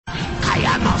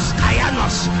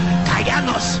Kayanos,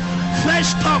 Kayanos,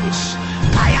 fresh tongues,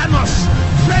 Kayanos,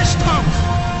 fresh tongues.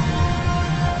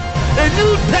 A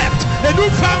new depth, a new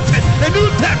fountain, a new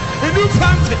depth, a new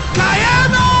fountain.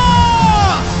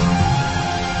 Kayanos!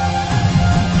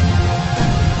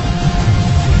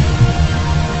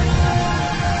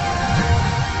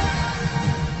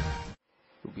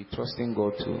 We'll be trusting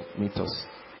God to meet us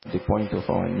at the point of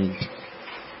our need.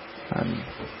 And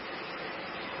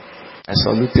I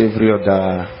salute every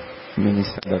other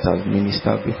minister that has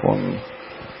ministered before me.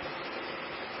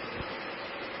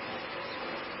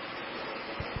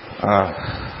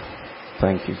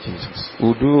 Thank you, Jesus.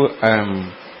 We'll do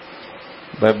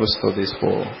Bible studies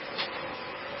for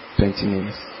 20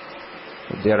 minutes,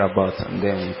 or thereabout, and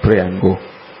then we pray and go.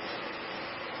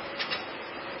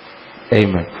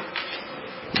 Amen.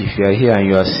 If you are here and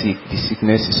you are sick, the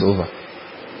sickness is over.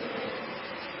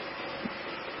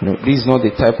 No, this is not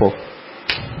the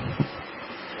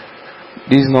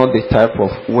type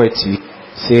of words you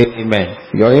say amen.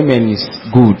 Your amen is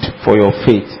good for your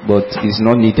faith, but it's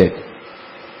not needed.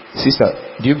 Sister,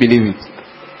 do you believe it?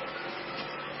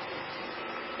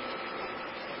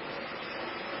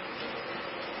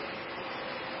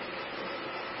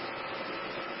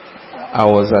 I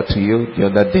was at you the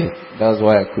other day. That's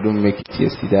why I couldn't make it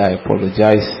yesterday. I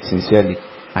apologize sincerely.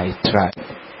 I tried.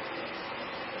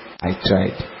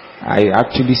 I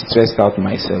actually stressed out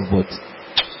myself, but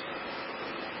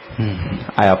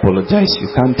I apologize. You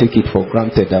can't take it for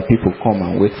granted that people come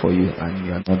and wait for you and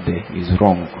you are not there. It's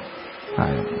wrong.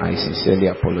 I sincerely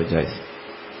apologize.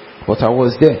 But I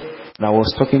was there and I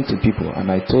was talking to people,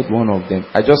 and I told one of them,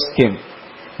 I just came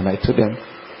and I told them,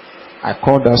 I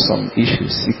called out some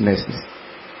issues, sicknesses.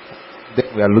 They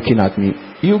were looking at me.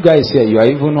 You guys here, you are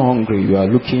even hungry. You are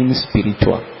looking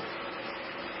spiritual.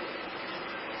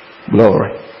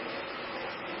 Glory.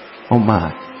 Oh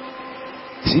my.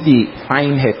 See the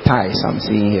fine head ties I'm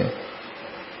seeing here?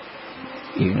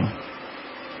 You know.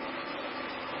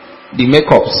 The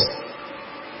makeups.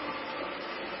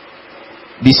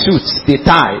 The suits, the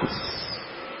ties.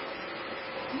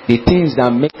 The things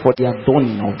that make for the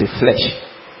adorning of the flesh.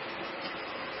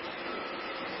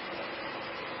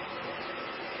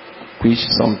 Which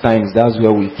sometimes that's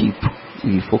where we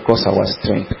focus our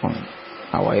strength on,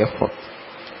 our effort.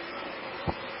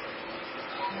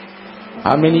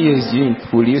 How many years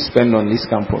will you spend on this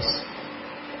campus?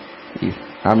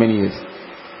 How many years?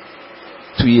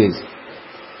 2 years.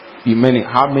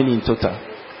 How many in total?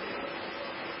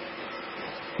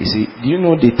 You see, do you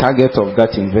know the target of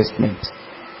that investment?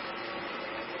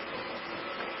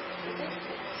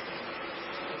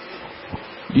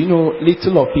 Do you know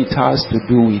little of it has to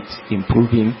do with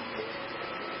improving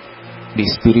the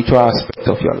spiritual aspect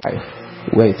of your life,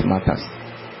 where it matters?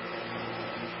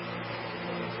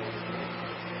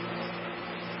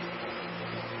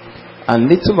 And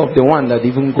little of the one that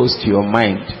even goes to your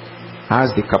mind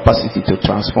has the capacity to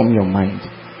transform your mind.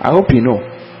 I hope you know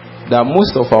that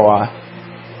most of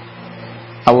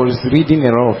I was reading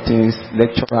a lot of things,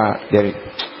 lecturer, there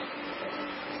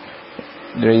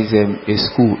is a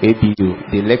school,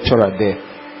 ABU, the lecturer there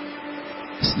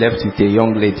slept with a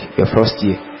young lady the first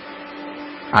year,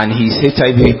 and he's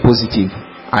HIV positive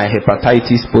and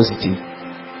hepatitis positive.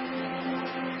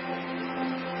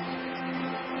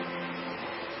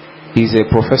 He's a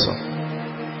professor.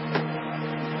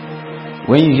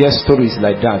 When you hear stories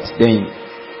like that, then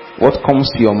what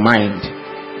comes to your mind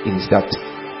is that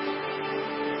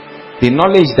the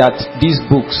knowledge that these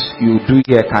books you do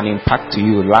here can impact to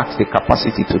you lacks the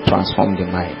capacity to transform the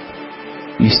mind.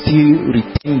 You still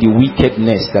retain the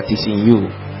wickedness that is in you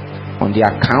on the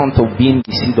account of being the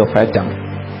seed of Adam.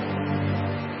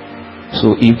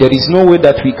 So if there is no way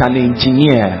that we can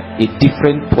engineer a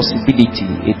different possibility,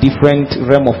 a different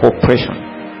realm of oppression,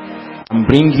 and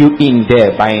bring you in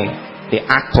there by the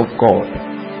act of God,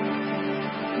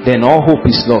 then all hope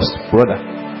is lost, brother.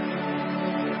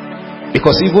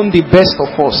 Because even the best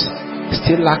of us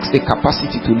still lacks the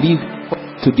capacity to live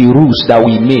to the rules that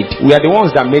we made. We are the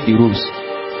ones that made the rules,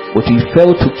 but we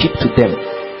fail to keep to them.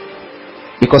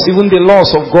 Because even the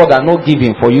laws of God are not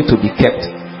given for you to be kept.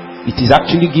 It is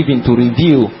actually given to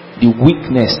reveal the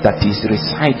weakness that is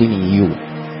residing in you.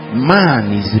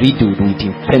 Man is riddled with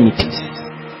infirmities.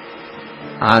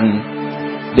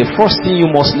 And the first thing you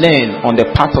must learn on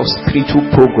the path of spiritual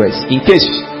progress, in case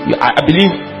I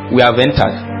believe we have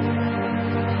entered,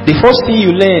 the first thing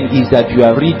you learn is that you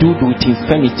are riddled with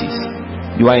infirmities.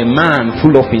 You are a man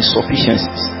full of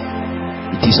insufficiencies.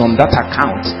 It is on that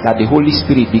account that the Holy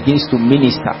Spirit begins to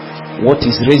minister what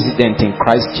is resident in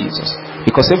Christ Jesus.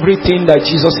 Because everything that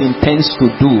Jesus intends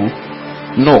to do,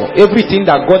 everything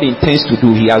that God intends to do,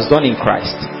 He has done in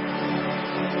Christ.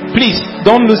 Please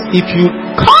don't lose. If you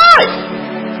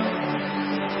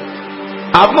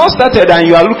I've not started and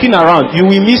you are looking around, you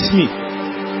will miss me.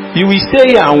 You will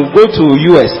stay here and go to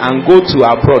US and go to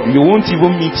abroad. You won't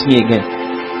even meet me again.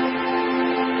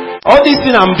 All this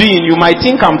thing I'm doing, you might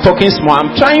think I'm talking small.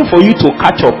 I'm trying for you to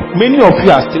catch up. Many of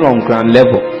you are still on ground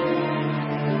level.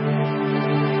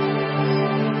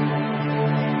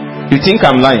 You think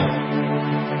I'm lying?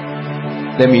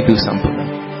 Let me do something.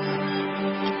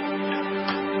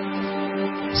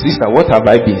 Sister, what have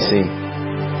I been saying?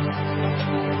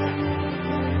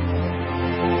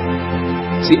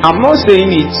 See, I'm not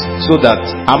saying it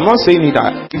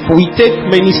that if we take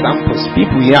many samples,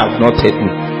 people here have not heard me.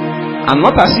 And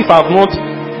not as if I've not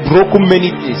broken many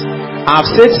things. I've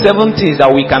said 7 things that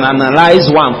we can analyze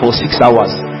one for 6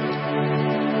 hours.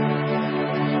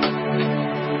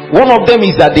 One of them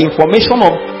is that the information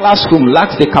of the classroom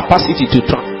lacks the capacity to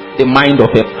transform the mind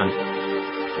of a man.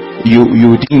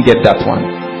 You didn't get that one.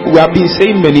 We have been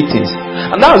saying many things.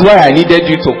 And that's why I needed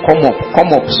you to come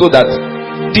up so that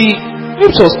the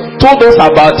scriptures told us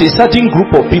about a certain group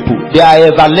of people. They are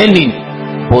ever learning,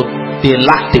 but they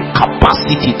lack the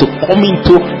capacity to come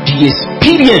into the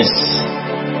experience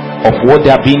of what they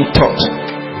are being taught.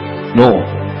 No,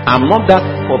 I'm not that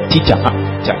of teacher.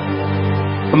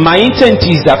 My intent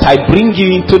is that I bring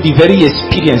you into the very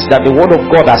experience that the word of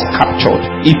God has captured.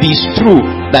 If it's true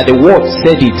that the word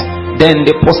said it, then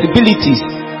the possibilities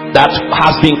that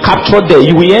has been captured there,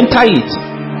 you will enter it.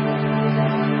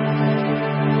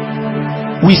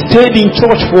 We stayed in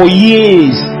church for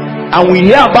years and we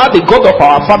hear about the God of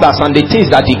our fathers and the things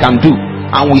that he can do,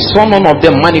 and we saw none of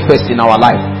them manifest in our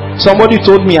life. Somebody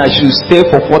told me I should stay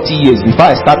for 40 years before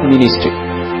I start ministry.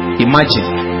 Imagine.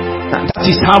 And that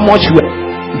is how much we have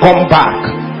gone back.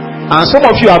 And some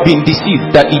of you have been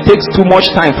deceived that it takes too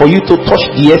much time for you to touch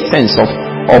the essence of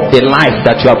the life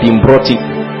that you have been brought in.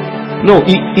 No,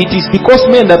 it is because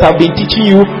men that have been teaching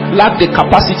you lack the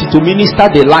capacity to minister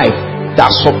the life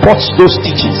that supports those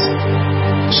teachings.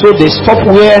 So they stop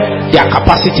where their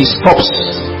capacity stops.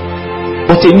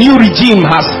 But a new regime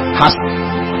has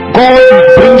God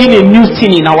bringing a new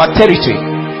thing in our territory.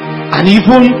 And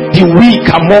even the weak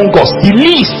among us, the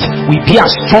least, will be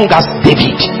as strong as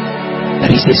David.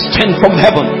 There is a strength from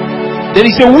heaven. There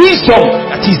is a wisdom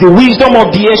that is the wisdom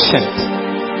of the ancient.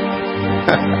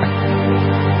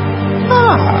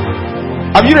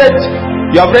 Have you read?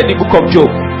 You have read the book of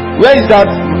Job. Where is that,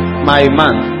 my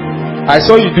man? I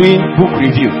saw you doing book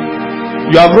review.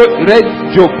 You have read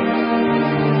Job.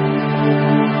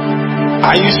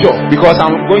 Are you sure? Because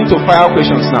I'm going to fire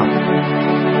questions now.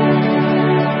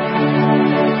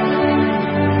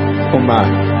 Oh my.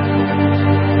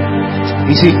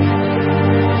 You see,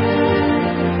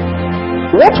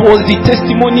 what was the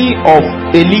testimony of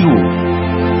Elihu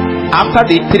after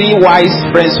the 3 wise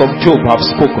friends of Job have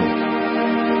spoken?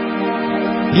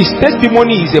 His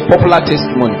testimony is a popular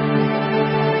testimony.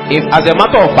 If, as a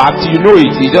matter of fact, you know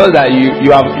it, it's just that you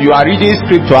are reading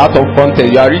scripture out of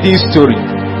context, you are reading story.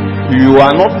 You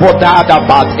are not bothered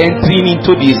about entering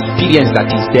into the experience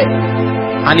that is there.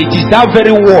 And it is that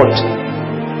very word,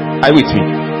 are you with me?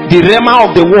 The rema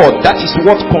of the word, that is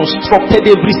what constructed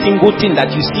every single thing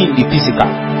that you see in the physical.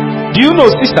 Do you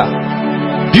know, sister?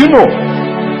 Do you know?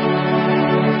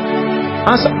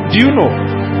 Answer. Do you know?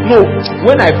 No,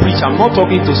 when I preach, I'm not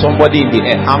talking to somebody in the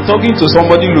air. I'm talking to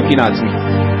somebody looking at me.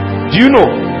 Do you know?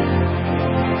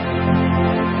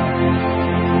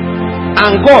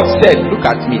 And God said, look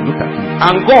at me.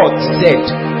 And God said,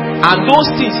 and those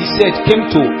things he said came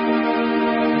to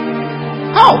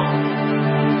how?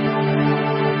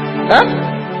 Huh?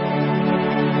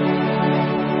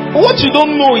 What you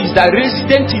don't know is that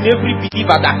resident in every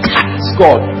believer that carries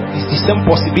God is the same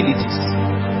possibilities.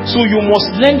 So you must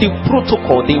learn the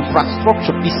protocol, the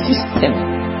infrastructure, the system.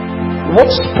 What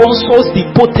sponsors the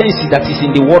potency that is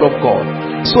in the word of God,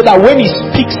 so that when he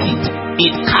speaks it,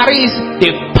 it carries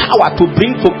the power to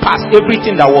bring to pass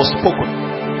everything that was spoken.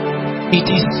 It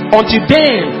is until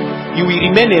then you will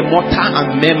remain a mortal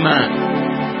and mere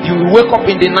man. You will wake up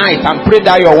in the night and pray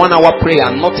that your 1 hour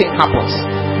prayer and nothing happens.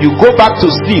 You go back to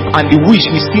sleep and the wish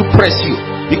will still press you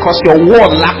because your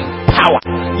word lacked power.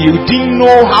 You didn't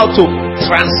know how to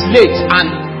translate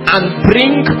and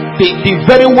bring the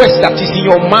very words that is in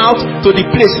your mouth to the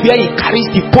place where it carries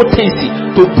the potency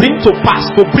to bring to pass,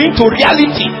 to bring to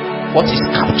reality what is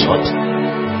captured.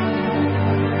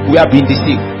 We have been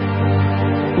deceived.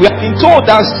 We have been told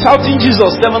that shouting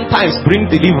Jesus 7 times brings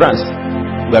deliverance.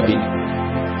 We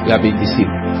have been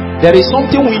deceived. There is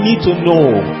something we need to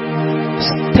know,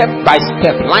 step by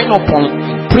step, line upon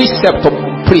precept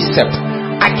upon precept.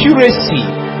 Accuracy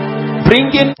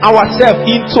bringing ourselves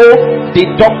into the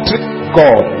doctrine of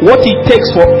God, what it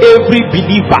takes for every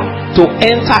believer to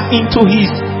enter into his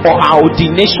or her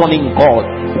ordination in God,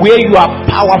 where you are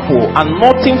powerful and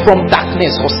nothing from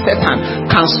darkness or Satan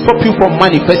can stop you from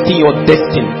manifesting your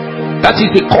destiny. That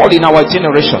is the call in our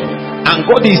generation. And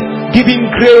God is giving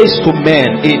grace to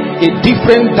men, a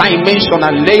different dimension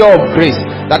and layer of grace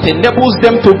that enables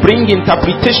them to bring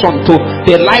interpretation to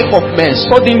the life of men.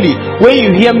 Suddenly, when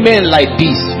you hear men like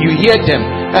this, you hear them,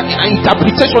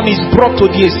 interpretation is brought to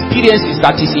the experiences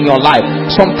that is in your life.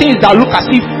 Some things that look as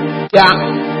if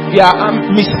they are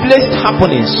misplaced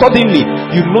happening. Suddenly,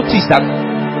 you notice that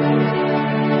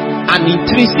an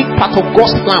intrinsic part of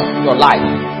God's plan for your life.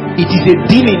 It is a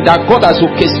dealing that God has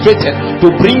orchestrated to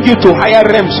bring you to higher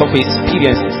realms of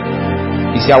experiences.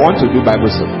 You see, I want to do Bible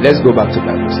study. Let's go back to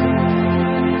Bible study.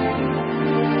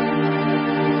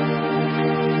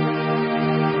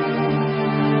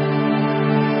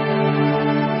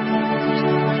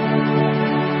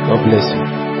 God bless you.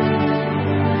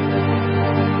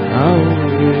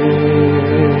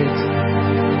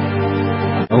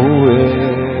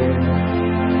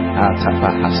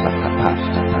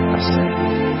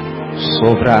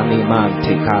 Sovrani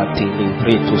mante kati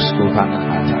libretus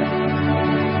kuvanahata.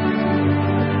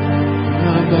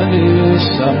 Abale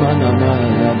samana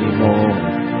mayanimo.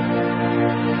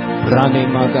 Brane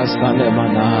magasane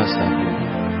manasa.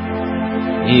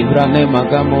 Ibrane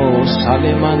magamo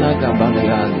salemana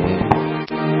gabaneande.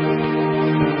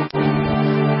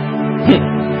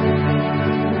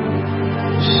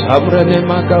 Sabrane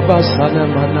magabasane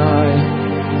manai.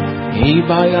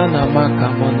 Ibayana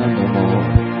makamona nomo.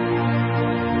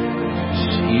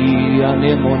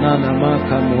 Iane monana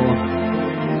makamo.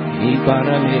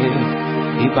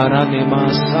 Ibarane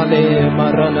masale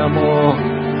maranamo.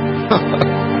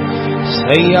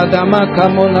 Sayada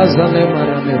makamo nazale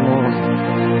maranemo.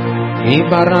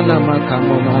 Ibarana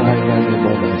makamo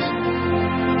mayanemo.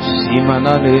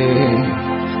 Simanale.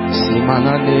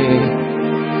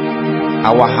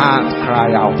 Our hearts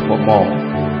cry out for more.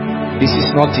 This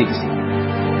is not it.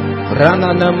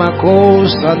 Rana namako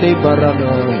sale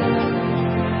barano.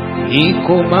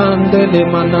 Iko mandele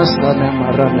manasta le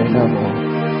marane namo.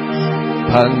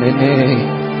 Palmene.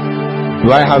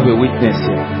 Do I have a witness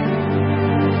here?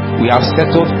 We have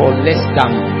settled for less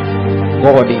than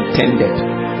God intended.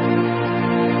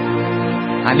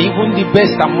 And even the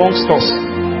best amongst us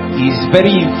is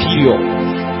very inferior.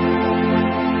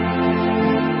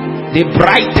 The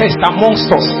brightest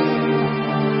amongst us,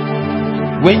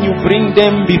 when you bring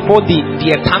them before the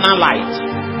eternal light,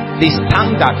 the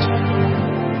standard,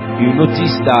 you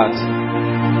notice that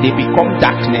they become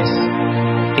darkness,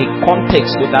 a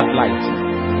context to that light.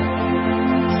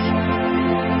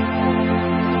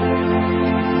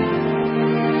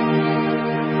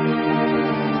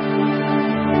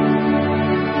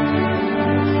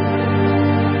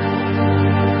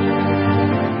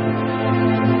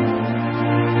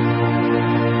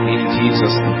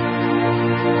 Jesus name.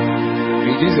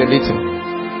 Reduce a little.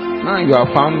 Now you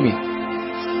have found me.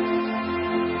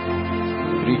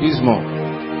 Reduce more,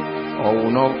 or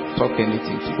will not talk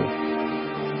anything today.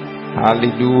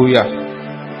 Hallelujah.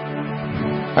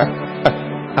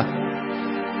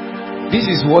 This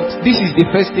is the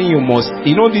first thing you must.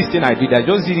 You know this thing I did. I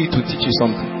just did it to teach you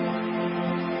something.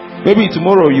 Maybe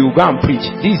tomorrow you go and preach.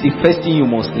 This is the first thing you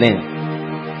must learn.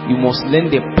 You must learn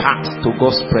the path to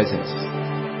God's presence.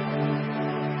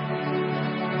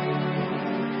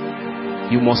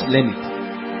 You must learn it.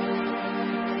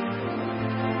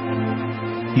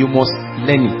 You must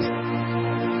learn it.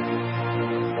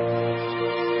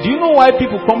 Do you know why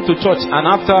people come to church and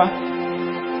after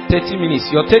 30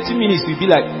 minutes, your 30 minutes will be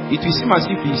like, it will seem as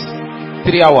if it's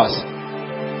 3 hours.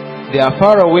 They are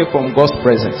far away from God's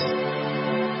presence.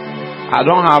 I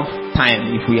don't have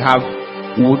time. If we have,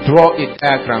 we'll draw a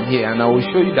diagram here and I will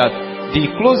show you that the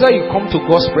closer you come to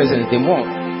God's presence, the more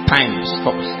time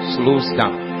stops, slows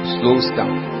down. So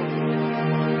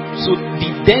the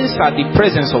denser the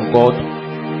presence of God,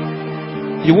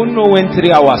 you won't know when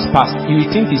 3 hours passed. You will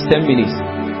think it's 10 minutes.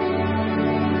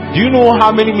 Do you know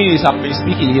how many minutes I've been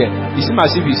speaking here? It seems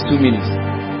as if it's 2 minutes.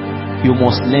 You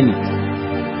must learn it.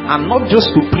 And not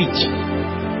just to preach.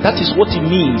 That is what it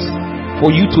means for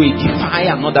you to edify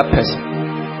another person.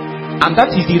 And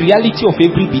that is the reality of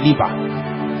every believer.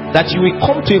 That you will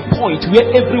come to a point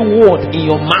where every word in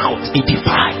your mouth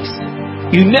edifies.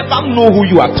 You never know who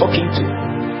you are talking to.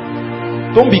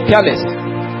 Don't be careless.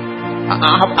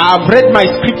 I have read my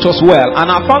scriptures well, and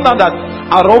I found out that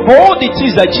out of all the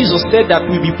things that Jesus said that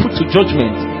will be put to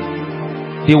judgment,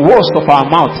 the worst of our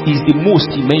mouth is the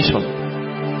most he mentioned.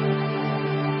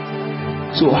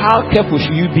 So how careful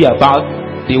should you be about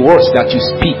the words that you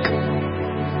speak?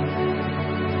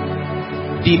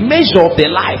 The measure of the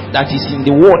life that is in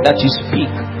the word that you speak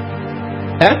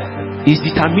is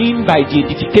determined by the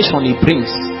edification it brings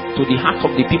to the heart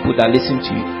of the people that listen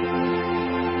to you.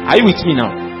 Are you with me now?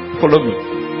 Follow me.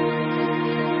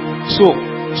 So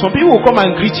some people will come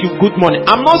and greet you good morning.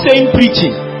 I'm not saying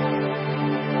preaching.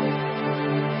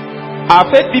 I've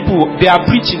heard people, they are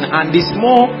preaching and the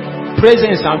small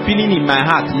presence I'm feeling in my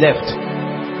heart left,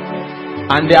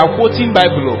 and they are quoting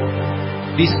Bible.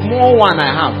 The small one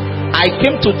I have, I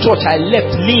came to church, I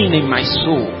left lean in my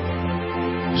soul.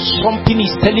 Something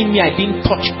is telling me I didn't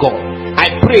touch God.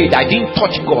 I prayed, I didn't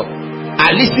touch God.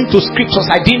 I listened to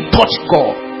scriptures, I didn't touch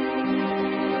God.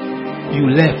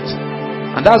 You left.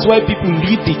 And that's why people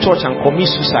leave the church and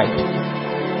commit suicide.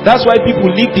 That's why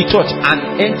people leave the church and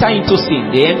enter into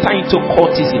sin. They enter into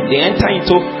cultism. They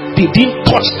didn't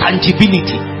touch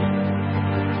tangibility.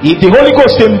 If the Holy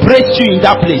Ghost embraced you in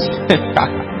that place,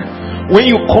 when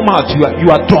you come out, you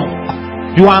are drunk.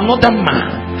 You are another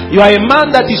man. You are a man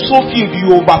that is so filled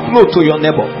you overflow to your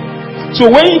neighbor.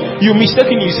 So when you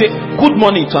mistakenly say good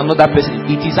morning to another person,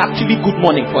 it is actually good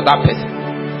morning for that person.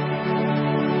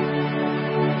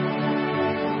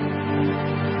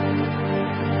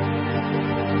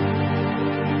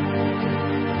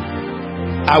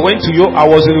 I went to I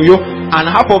was in Uyo, and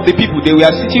half of the people, they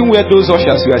were sitting where those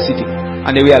ushers were sitting,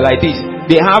 and they were like this.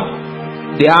 They have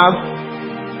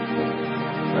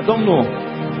I don't know,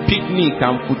 picnic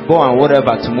and football and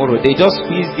whatever tomorrow. They just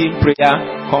squeezed in prayer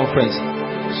conference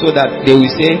so that they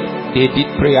will say they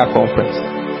did prayer conference.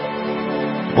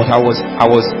 But I was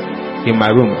in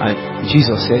my room and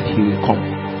Jesus said he will come.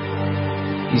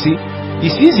 You see,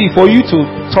 it's easy for you to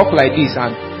talk like this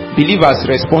and believers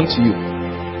respond to you.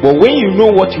 But when you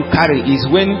know what you carry is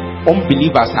when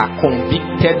unbelievers are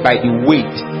convicted by the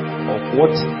weight of what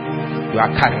you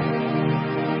are carrying.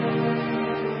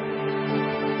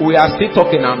 We are still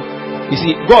talking now. You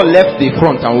see, God left the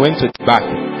front and went to the back.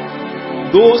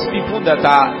 Those people that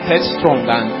are headstrong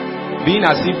and being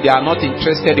as if they are not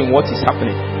interested in what is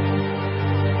happening.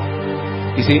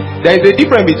 You see, there is a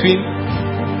difference between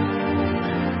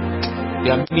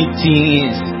their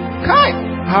meetings.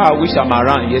 How I wish I'm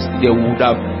around yesterday, would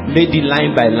have made it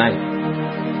line by line.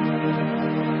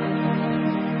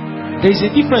 There is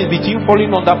a difference between falling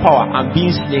under power and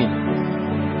being slain.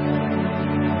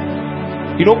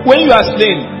 You know, when you are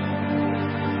slain,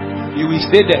 you will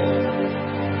stay there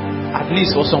at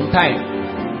least for some time.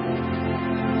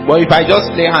 But if I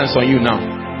just lay hands on you now,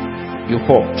 you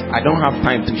fall. I don't have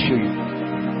time to show you.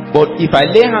 But if I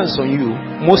lay hands on you,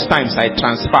 most times I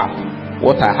transfer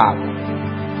what I have.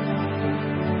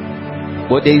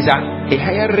 But there is a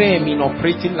higher realm in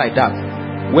operating like that.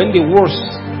 When the words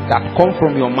that come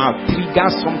from your mouth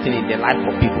trigger something in the life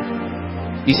of people.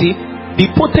 You see, the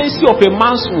potency of a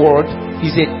man's word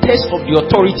is a test of the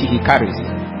authority he carries.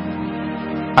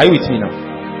 Are you with me now?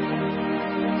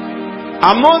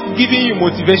 I'm not giving you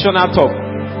motivational talk.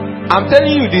 I'm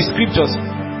telling you the scriptures.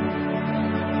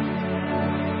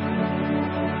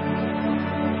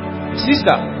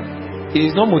 Sister, it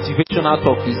is not motivational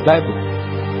talk, it's Bible.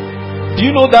 Do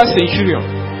you know that centurion?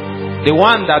 The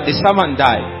one that the servant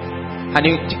died, and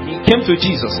he came to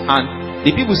Jesus, and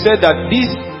the people said that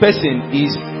this person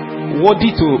is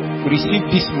worthy to receive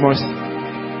this mercy.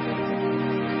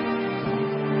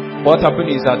 What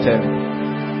happened is that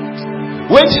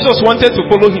when Jesus wanted to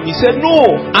follow him, he said,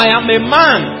 no, I am a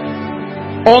man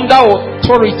under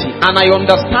authority, and I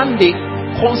understand the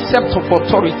concept of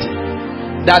authority.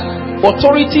 That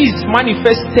authority is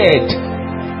manifested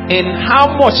in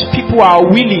how much people are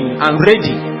willing and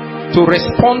ready to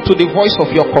respond to the voice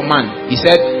of your command. He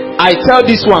said, I tell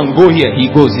this one, go here,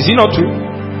 he goes. Is it not true?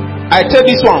 I tell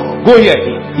this one, go here,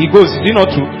 he goes. Is it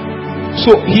not true?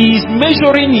 So he is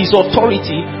measuring his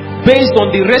authority based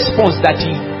on the response that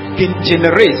he can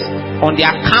generate on the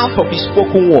account of his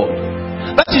spoken word.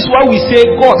 That is why we say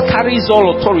God carries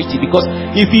all authority, because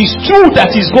if it's true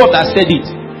that it's God that said it,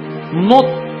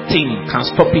 nothing can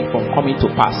stop it from coming to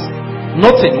pass.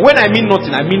 Nothing. When I mean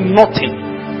nothing, I mean nothing.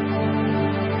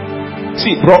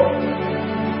 See, bro,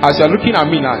 as you're looking at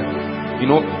me now,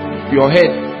 you know, your head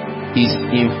is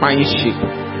in fine shape.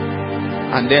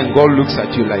 And then God looks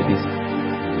at you like this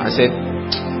and said,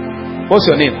 what's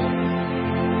your name?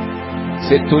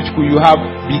 He said, Udechukwu, you have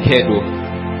big head. Oh.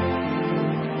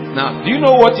 Now, do you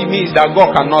know what it means that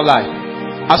God cannot lie?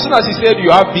 As soon as he said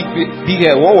you have big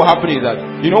head, what will happen is that,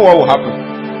 you know what will happen?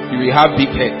 You will have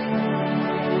big head.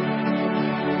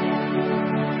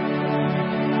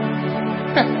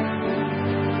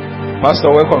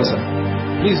 Pastor, welcome, sir.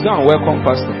 Please go and welcome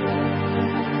Pastor.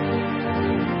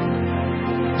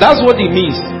 That's what it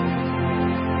means.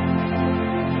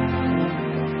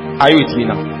 Are you with me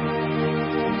now?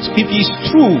 So if it's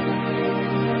true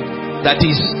that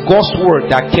is God's word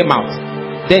that came out,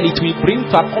 then it will bring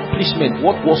to accomplishment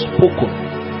what was spoken.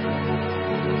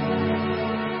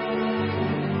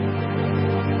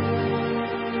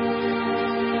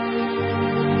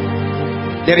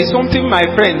 There is something my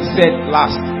friend said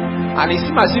last, and it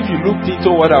seems as if you looked into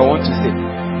what I want to say.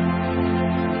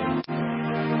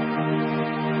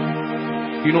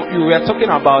 You know, you were talking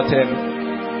about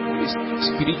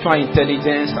spiritual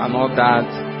intelligence and all that,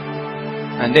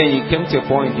 and then he came to a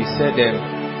point, he said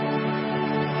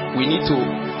we need to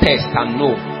test and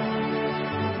know.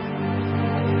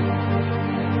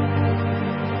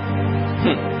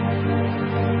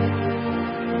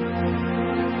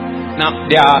 Now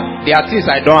there are things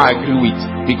I don't agree with,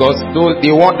 because though they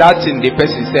want that thing the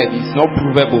person said is not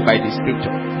provable by the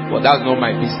scripture, but that's not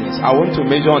my business. I want to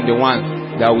measure on the one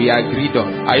that we agreed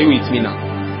on. Are you with me now?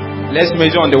 Let's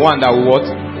measure on the one that we what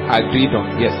agreed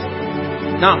on. Yes.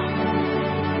 Now,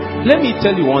 let me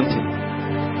tell you one thing.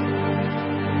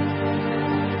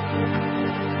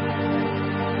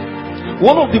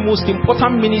 One of the most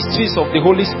important ministries of the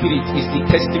Holy Spirit is the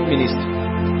testing ministry.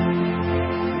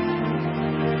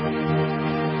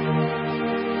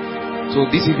 So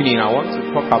this evening I want to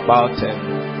talk about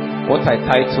what I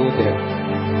titled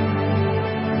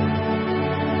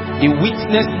the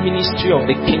witness ministry of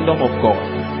the kingdom of God.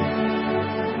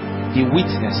 The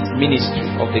witness ministry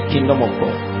of the kingdom of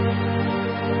God.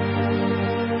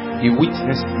 The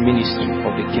witness ministry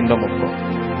of the kingdom of God.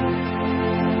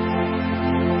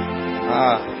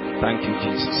 Thank you,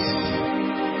 Jesus.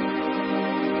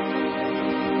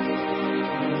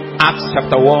 Acts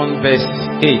chapter 1 verse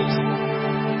 8.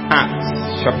 Acts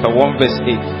chapter 1 verse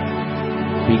 8.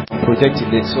 We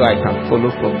projected it so I can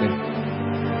follow from them.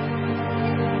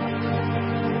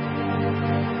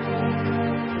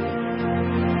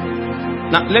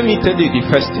 Now, let me tell you the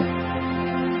first thing.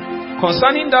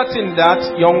 Concerning that thing that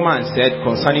young man said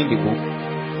concerning the book.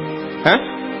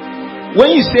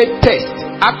 When you say test,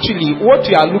 actually what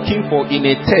you are looking for in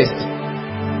a test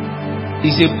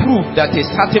is a proof that a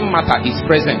certain matter is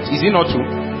present. Is it not true?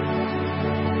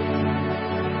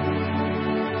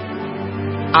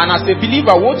 And as a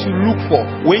believer, what you look for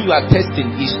when you are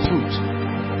testing is truth.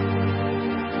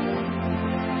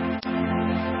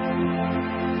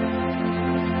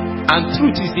 And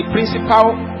truth is the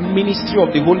principal ministry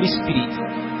of the Holy Spirit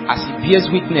as it bears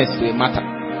witness to a matter.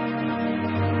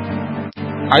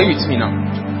 Are you with me now?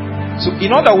 So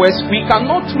in other words, we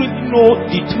cannot really know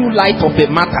the true light of a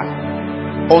matter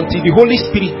until the Holy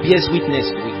Spirit bears witness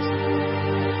to it.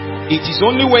 It is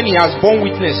only when He has borne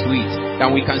witness to it that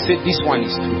we can say this one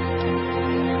is true.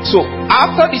 So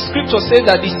after the scripture said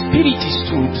that the Spirit is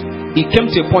truth, He came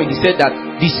to a point, He said that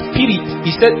the Spirit,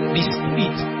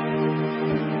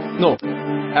 no,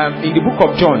 in the book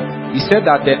of John, He said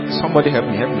that somebody help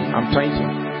me, I'm trying to.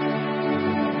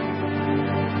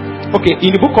 Okay,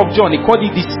 in the book of John, He called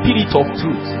it the Spirit of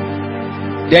truth.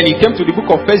 Then He came to the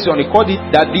book of 1 John, He called it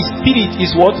that the Spirit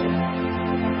is what?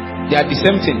 They are the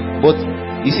same thing. But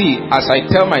you see, as I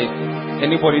tell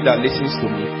anybody that listens to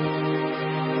me,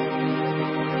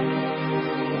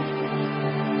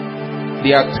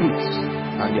 they are truths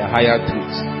and they are higher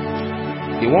truths.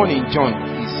 The one in John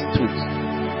is truth,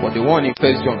 but the one in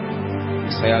 1 John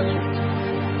is higher truth.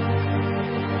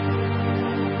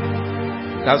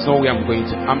 That's not where I'm going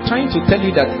to. I'm trying to tell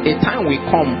you that a time will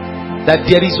come that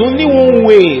there is only one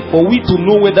way for we to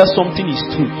know whether something is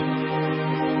truth,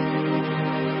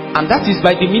 and that is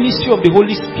by the ministry of the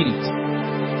Holy Spirit.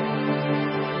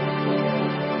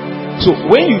 So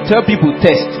when you tell people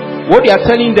test, what they are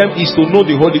telling them is to know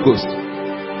the Holy Ghost,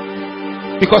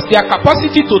 because their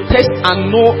capacity to test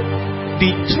and know the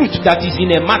truth that is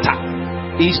in a matter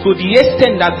is to the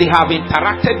extent that they have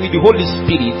interacted with the Holy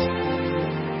Spirit,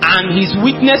 and His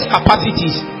witness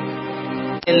capacities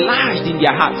enlarged in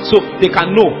their heart, so they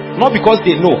can know, not because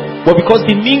they know, but because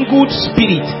the mingled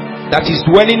Spirit that is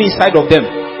dwelling inside of them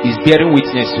is bearing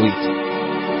witness to it.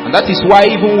 And that is why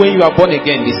even when you are born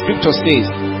again, the scripture says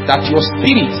that your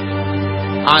spirit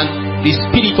and the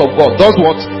Spirit of God does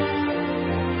what?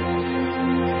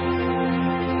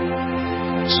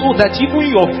 So that even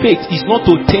your faith is not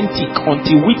authentic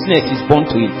until witness is born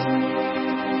to it.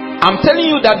 I'm telling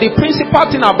you that the principal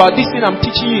thing about this thing I'm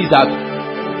teaching you is that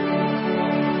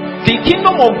the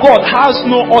kingdom of God has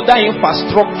no other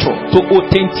infrastructure to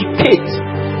authenticate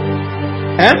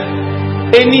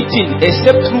anything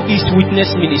except through His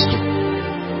witness ministry.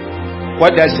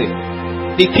 What did I say?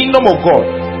 The kingdom of God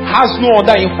has no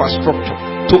other infrastructure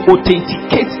to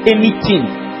authenticate anything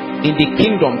in the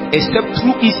kingdom except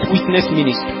through his witness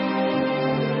ministry.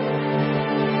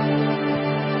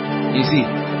 You see,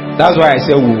 that's why I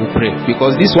said we will pray,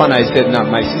 because this one I said now,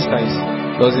 my sister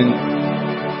doesn't.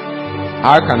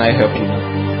 How can I help you now?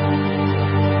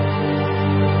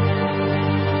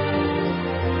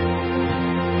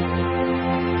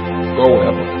 God will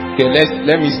help. Okay,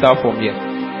 let me start from here.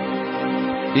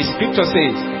 The scripture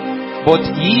says, "But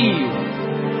ye,"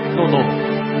 no,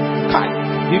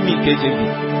 give me KJV.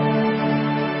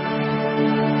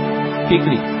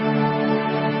 Quickly.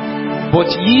 "But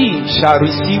ye shall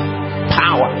receive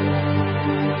power."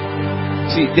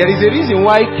 See, there is a reason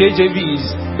why KJV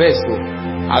is best. Though.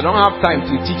 I don't have time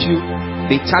to teach you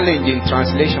the challenge in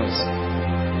translations.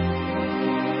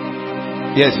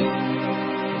 Yes.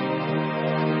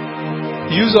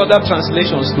 Use other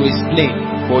translations to explain,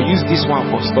 but use this one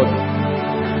for study.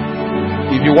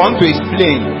 If you want to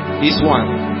explain this one,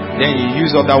 then you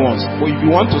use other ones. But if you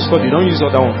want to study, don't use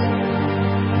other ones.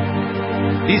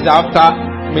 These are after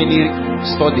many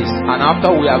studies, and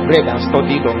after we have read and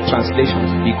studied on translations,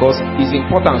 because it's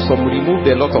important. Some remove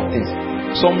a lot of things.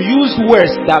 Some use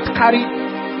words that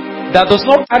does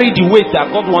not carry the weight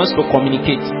that God wants to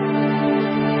communicate.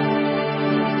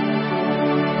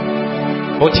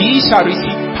 "But ye shall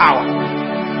receive power."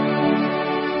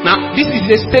 Now, this is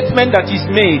a statement that is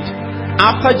made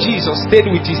after Jesus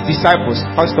stayed with his disciples.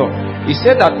 Pastor, he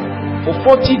said that for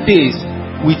 40 days,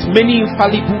 with many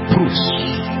infallible proofs,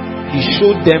 he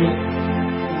showed them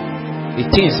the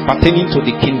things pertaining to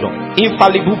the kingdom.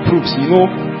 Infallible proofs,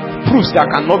 proofs that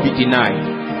cannot be denied.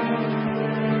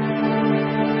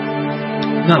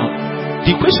 Now,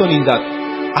 the question is that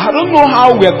I don't know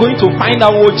how we are going to find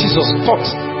out what Jesus taught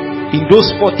in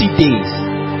those 40 days,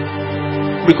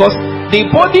 because the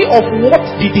body of what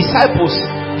the disciples,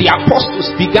 the apostles,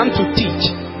 began to teach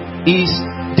is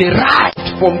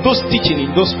derived from those teaching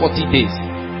in those 40 days.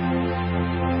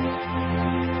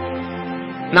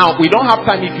 Now, we don't have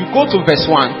time. If you go to verse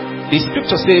 1, the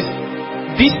scripture says,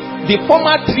 the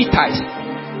former treatise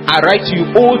I write to you,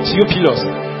 O Theophilus.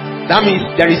 That means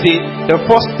there is the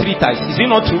first treatise. Is it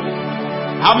not true?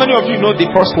 How many of you know the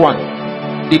first one?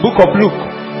 The book of Luke.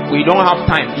 We don't have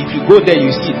time. If you go there,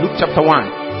 you see Luke chapter 1.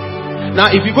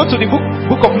 Now, if you go to the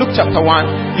book of Luke chapter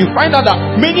 1, you find out that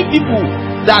many people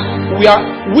that were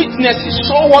witnesses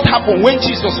saw what happened when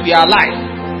Jesus was alive.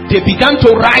 They began to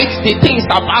write the things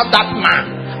about that man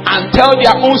and tell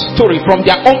their own story from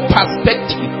their own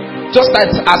perspective. Just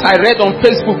as I read on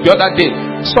Facebook the other day,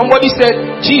 somebody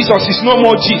said Jesus is no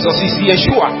more Jesus, is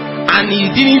Yeshua, and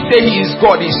he didn't say he is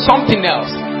God, he's something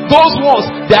else. Those ones,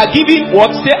 they are giving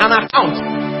what? Say an account.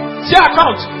 Say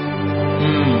account.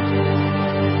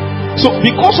 So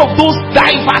because of those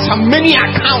diverse and many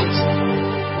accounts,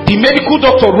 the medical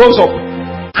doctor rose up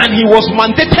and he was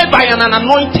mandated by an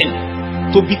anointing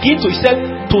to begin to set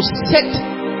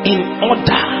in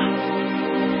order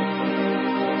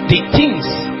the things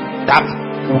that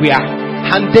were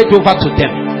handed over to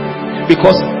them,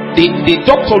 because the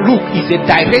Dr. Luke is a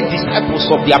direct disciple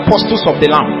of the apostles of the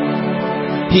Lamb.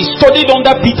 He studied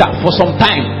under Peter for some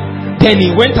time, then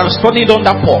he went and studied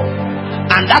under Paul,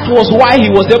 and that was why he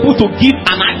was able to give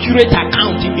an accurate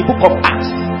account in the book of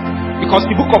Acts, because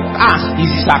the book of Acts is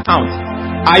his account.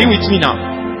 Are you with me now?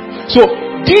 So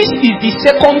this is the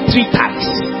second treatise.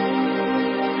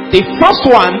 The first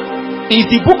one is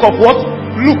the book of what?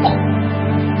 Luke.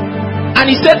 And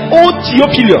he said, "O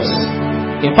Theophilus."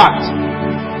 In fact,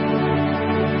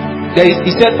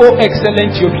 he said, "Oh,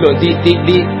 excellent Theophilus." The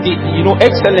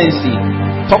excellency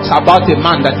talks about a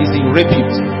man that is in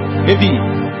repute, maybe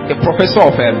a professor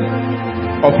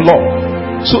of law.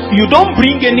 So you don't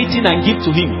bring anything and give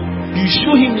to him. You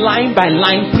show him line by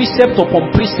line, precept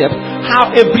upon precept,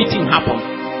 how everything happened.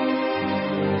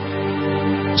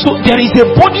 So there is a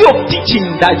body of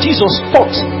teaching that Jesus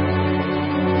taught,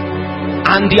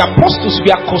 and the apostles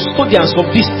were custodians of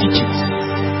these teachings.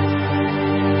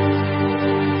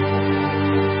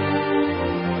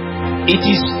 It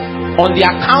is on the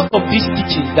account of these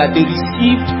teachings that they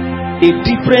received a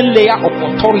different layer of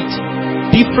authority,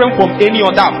 different from any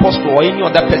other apostle or any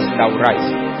other person that would rise.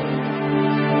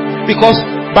 Because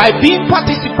by being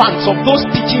participants of those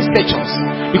teaching sessions,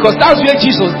 because that's where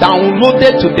Jesus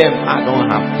downloaded to them. I don't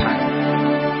have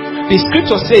time. The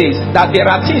scripture says that there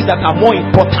are things that are more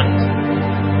important.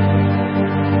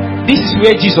 This is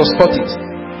where Jesus taught it.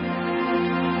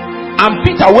 And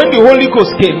Peter, when the Holy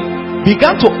Ghost came, they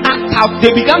began to act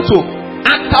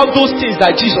out those things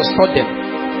that Jesus taught them.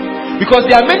 Because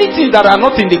there are many things that are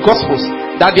not in the Gospels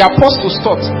that the apostles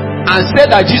taught and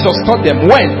said that Jesus taught them.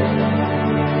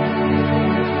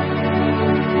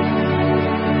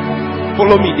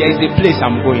 follow me, there is a place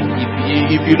I'm going.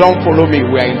 If you don't follow me,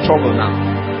 we are in trouble now.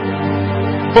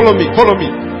 Follow me, follow me.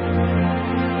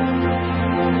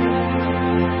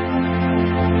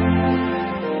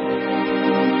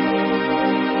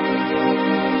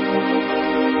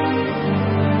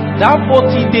 That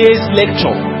 40 days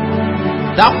lecture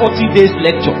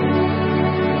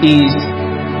is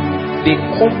the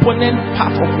component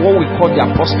part of what we call the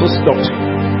Apostles' Doctrine.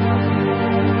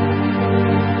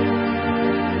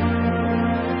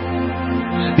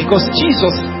 Because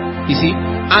Jesus, you see,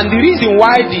 and the reason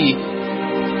why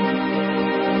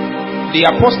the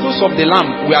apostles of the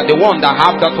Lamb were the one that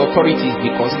have that authority is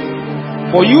because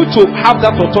for you to have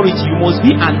that authority, you must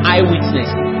be an eyewitness.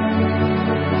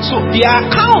 So their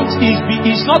account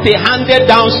is not a handed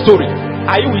down story.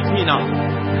 Are you with me now?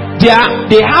 They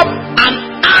have an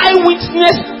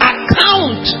eyewitness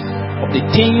account of the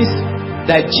things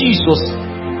that Jesus,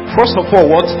 first of all,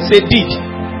 what said did.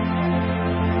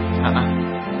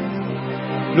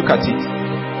 Look at it.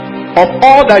 Of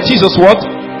all that Jesus what?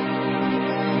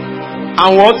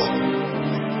 And what?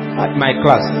 At my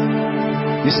class.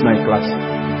 This is my class.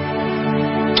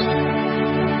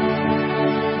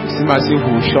 It seems as if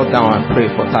we will shut down and pray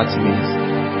for 30 minutes.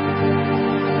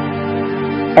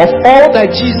 Of all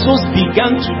that Jesus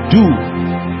began to do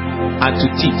and to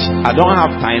teach, I don't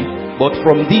have time, but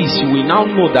from this you will now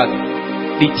know that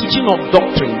the teaching of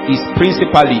doctrine is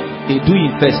principally a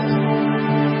doing first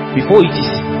before it is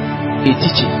a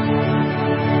teaching.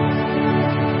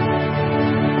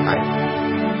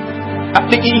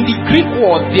 In the Greek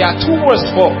word, there are two words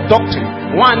for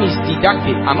doctrine. One is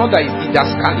didacte, another is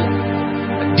didaskalia.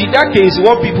 Didacte is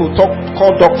what people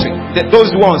call doctrine.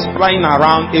 Those ones flying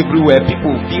around everywhere,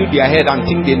 people fill their head and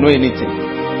think they know anything.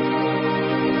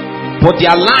 But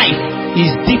their life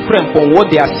is different from what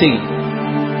they are saying.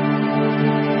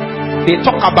 They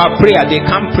talk about prayer, they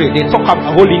can't pray. They talk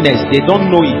about holiness, they don't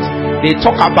know it. They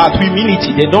talk about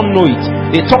humility, they don't know it.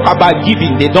 They talk about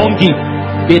giving, they don't give.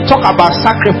 They talk about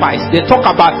sacrifice, they talk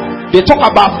about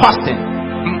fasting.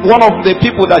 One of the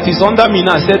people that is under me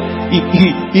now said,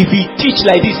 if he teach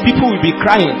like this, people will be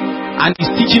crying. And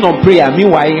he's teaching on prayer.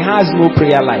 Meanwhile, he has no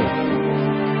prayer life.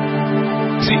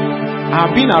 See,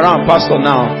 I've been around pastor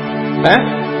now.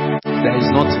 There is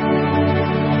nothing.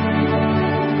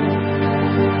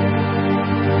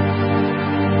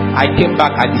 I came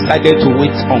back, I decided to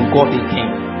wait on God again.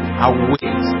 I will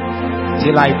wait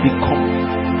till I become.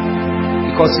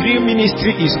 Because real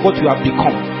ministry is what you have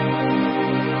become.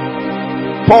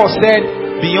 Paul said,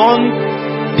 beyond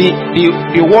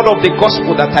the word of the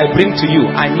gospel that I bring to you,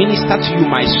 I minister to you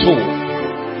my soul.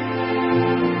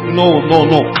 No.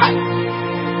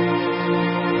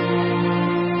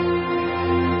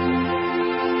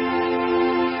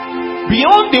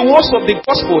 Beyond the words of the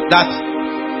gospel that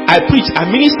I preach, I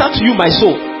minister to you my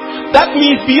soul. That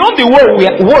means beyond the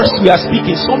words we are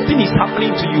speaking, something is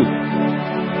happening to you.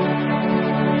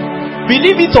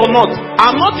 Believe it or not,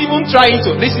 I'm not even trying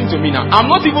to, listen to me now,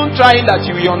 I'm not even trying that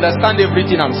you will understand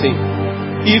everything I'm saying.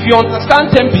 If you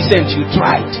understand 10%, you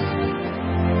tried.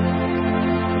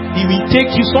 It will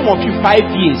take you, some of you, 5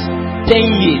 years,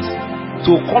 10 years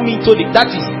to come into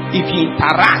that is, if you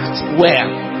interact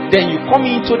well, then you come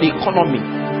into the economy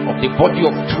of the body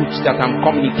of truth that I'm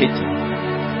communicating.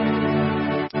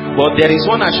 But there is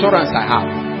one assurance I have.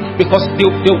 Because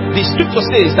the scripture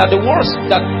says that the words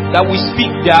that we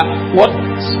speak, they are what?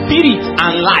 Spirit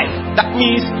and life. That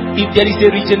means if there is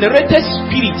a regenerated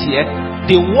spirit here,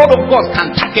 the word of God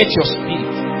can target your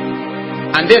spirit.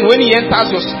 And then when he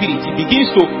enters your spirit, he begins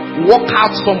to work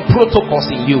out some protocols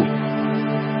in you.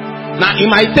 Now it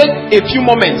might take a few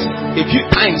moments, a few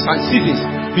times and seasons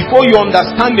before you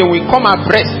understand and we come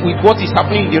abreast with what is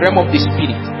happening in the realm of the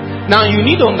spirit. Now you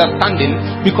need understanding,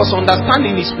 because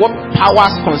understanding is what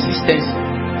powers consistency.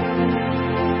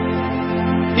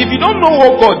 If you don't know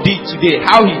what God did today,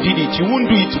 how he did it, you won't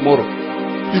do it tomorrow,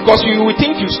 because you will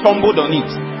think you stumbled on it.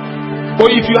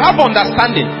 But if you have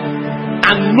understanding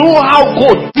and know how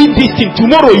God did this thing,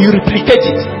 tomorrow you replicate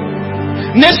it,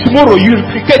 next tomorrow you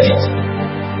replicate it,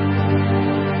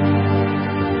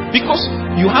 because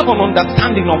you have an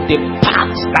understanding of the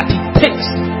path that it takes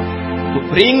to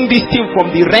bring this thing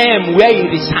from the realm where it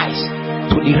resides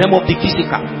to the realm of the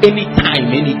physical,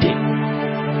 anytime, any day.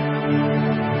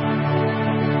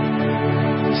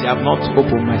 See, I have not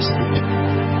opened my scripture.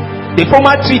 The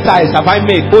former 3 times have I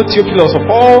made, O Theophilus, of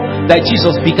all that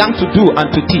Jesus began to do and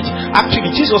to teach.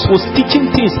 Actually, Jesus was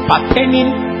teaching things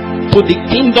pertaining to the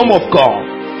kingdom of God.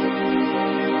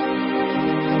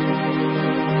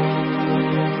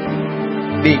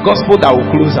 The gospel that will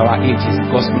close our age is the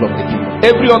gospel of the kingdom.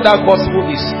 Every other gospel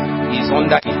is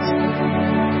under it.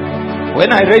 When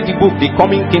I read the book, The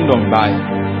Coming Kingdom by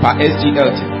S.G.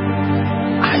 Elton,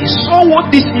 I saw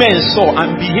what these men saw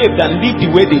and behaved and lived the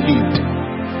way they lived.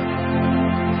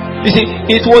 You see,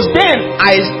 it was then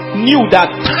I knew that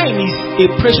time is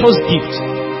a precious gift.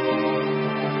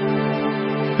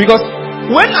 Because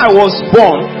when I was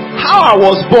born, how I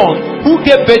was born, who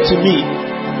gave birth to me,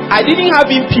 I didn't have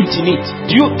input in it.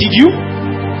 Did you?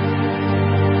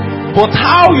 But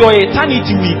how your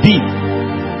eternity will be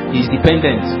is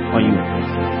dependent on you.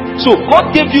 So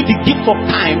God gave you the gift of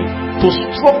time to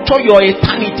structure your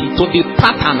eternity to the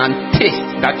pattern and taste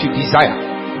that you desire.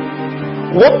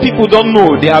 What people don't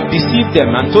know, they have deceived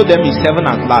them and told them it's heaven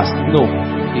at last. No,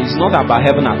 it's not about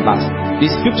heaven at last.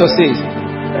 The scripture says,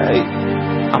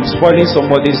 I'm spoiling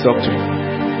somebody's doctrine.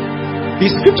 The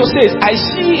scripture says, I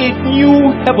see a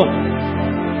new heaven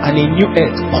and a new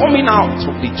earth coming out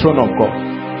of the throne of God.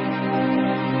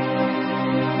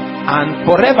 And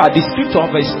forever the scripture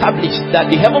have established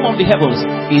that the heaven of the heavens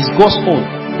is God's own.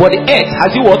 But the earth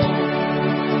has it what?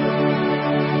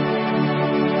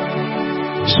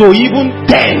 So even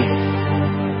then,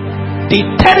 the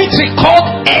territory called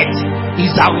earth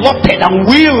is allotted and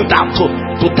willed out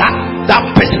to that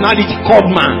personality called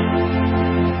man.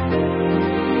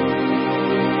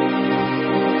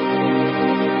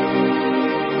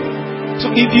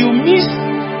 So if you miss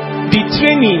the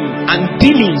training and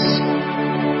dealings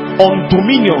on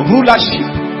dominion, rulership,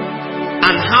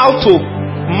 and how to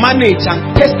manage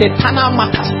and test eternal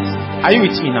matters, are you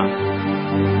with me now?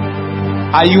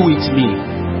 Are you with me?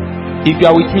 If you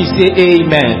are with me, say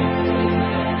amen.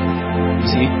 You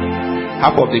see,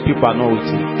 half of the people are not with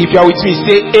me. If you are with me,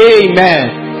 say amen.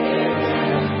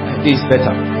 This is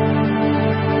better,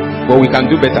 but we can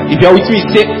do better. If you are with me,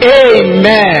 say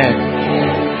amen.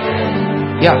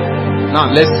 Yeah. Now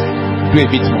let's do a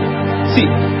bit more. See.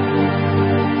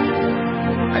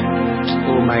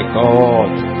 Oh my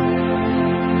God.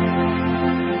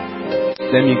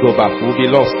 Let me go back. We'll be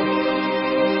lost.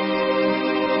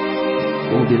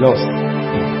 We'll be lost.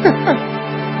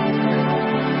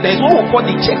 There is what we call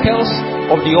the shekels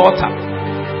of the altar.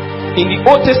 In the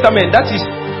Old Testament, that is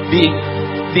the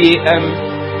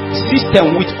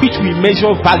system with which we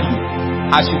measure value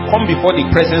as you come before the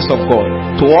presence of God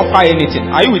to offer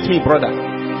anything. Are you with me, brother?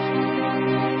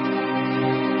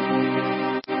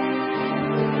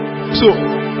 So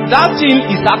that thing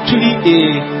is actually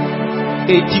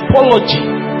a typology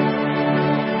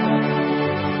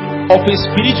of a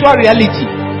spiritual reality,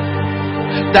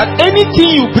 that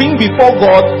anything you bring before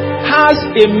God has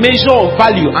a measure of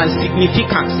value and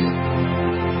significance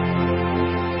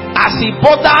as it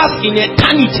borders in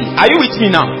eternity. Are you with me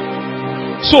now?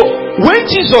 So when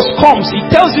Jesus comes, he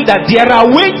tells you that there are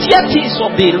weightier things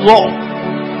of the law.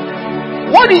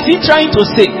 What is he trying to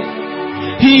say?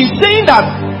 He is saying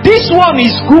that this one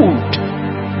is good,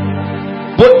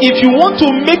 but if you want to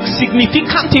make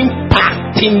significant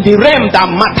impact in the realm that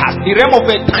matters, the realm of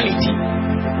eternity,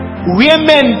 where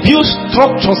men build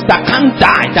structures that can't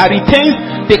die, that retains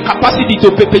the capacity to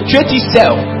perpetuate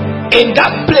itself, in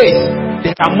that place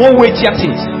there are more weightier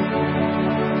things.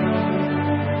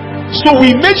 So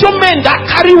we measure men that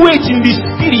carry weight in the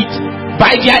spirit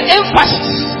by their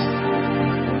emphasis.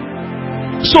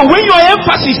 So when your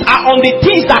emphasis are on the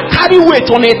things that carry weight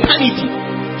on eternity,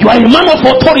 you are a man of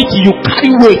authority, you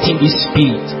carry weight in the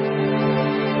spirit.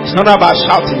 It's not about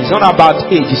shouting, it's not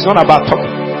about age, it's not about talking.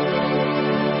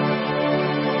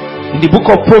 In the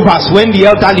book of Proverbs, when the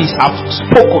elderly have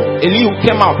spoken, Elihu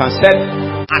came out and said,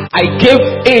 and I gave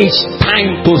age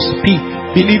time to speak.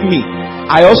 Believe me,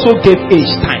 I also gave age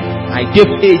time. I gave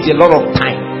age a lot of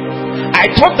time.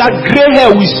 I thought that gray hair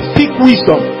will speak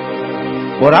wisdom,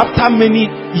 but after many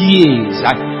years,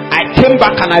 I came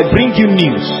back and I bring you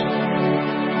news.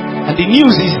 And the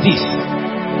news is this: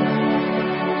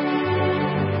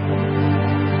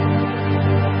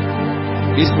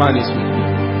 this man is with me.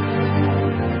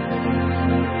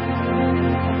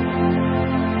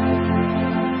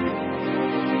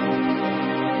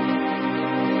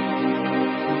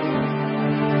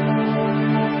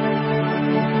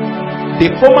 The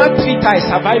former 3 times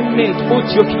have I made, O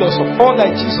Theophilus, of all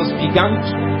that Jesus began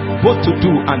both to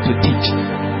do and to teach.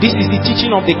 This is the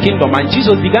teaching of the kingdom, and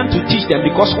Jesus began to teach them,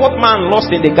 because what man lost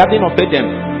in the Garden of Eden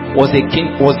was a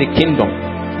kingdom,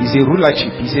 is a rulership,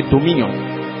 is a dominion,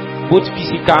 both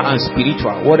physical and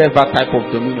spiritual, whatever type of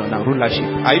dominion and rulership.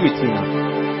 Are you with me now?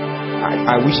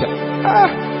 I wish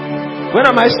when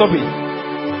am I stopping?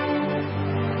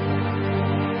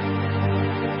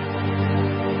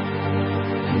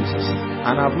 Jesus.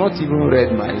 And I've not even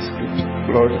read my script.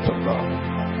 Glory to God.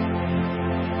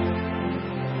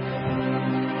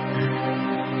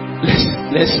 Listen.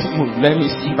 Let's move. Let me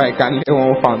see if I can lay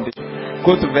one foundation.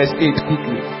 Go to verse 8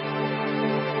 quickly.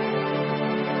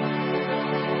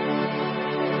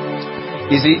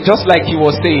 You see, just like he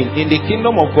was saying, in the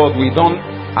kingdom of God, we don't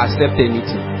accept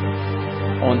anything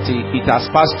until it has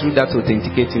passed through that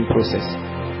authenticating process.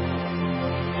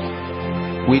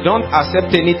 We don't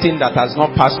accept anything that has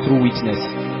not passed through witness.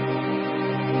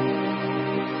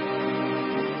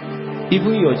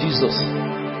 Even your Jesus,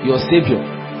 your Savior,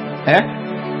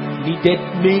 needed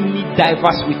many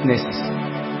diverse witnesses.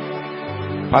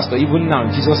 Pastor, even now,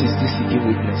 Jesus is still seeking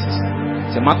witnesses.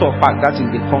 As a matter of fact, that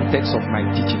is the context of my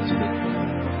teaching today.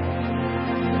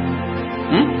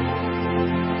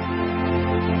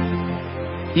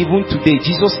 Even today,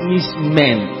 Jesus needs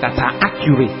men that are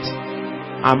accurate.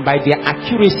 And by their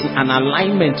accuracy and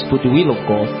alignment to the will of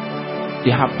God,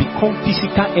 they have become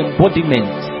physical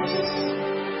embodiments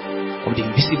of the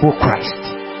invisible Christ.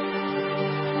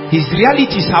 His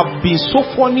realities have been so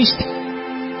furnished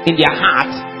in their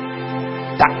heart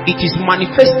that it is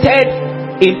manifested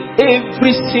in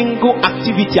every single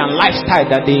activity and lifestyle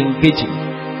that they engage in.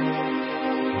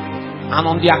 And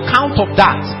on the account of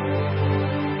that,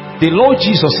 the Lord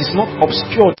Jesus is not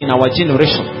obscured in our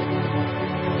generation.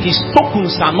 His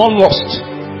tokens are not lost.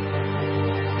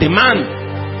 The man,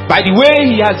 by the way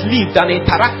he has lived and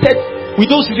interacted with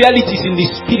those realities in the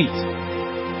spirit,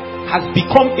 has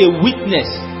become a witness.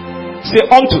 Say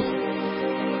unto.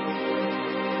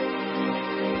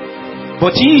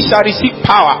 But ye shall receive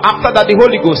power after that the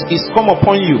Holy Ghost is come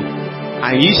upon you,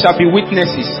 and ye shall be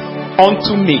witnesses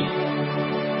unto me.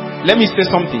 Let me say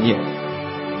something here.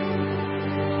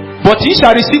 But ye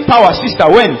shall receive power, sister,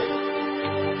 when?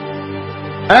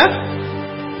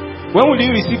 When will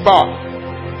you receive power?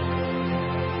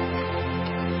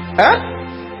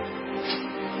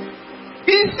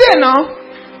 He's there now.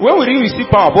 When will you receive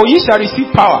power? But ye shall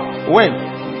receive power. When?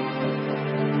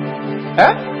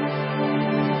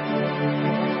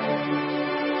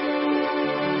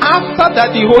 After that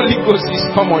the Holy Ghost is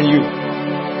come on you.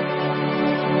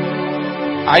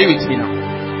 Are you with me now?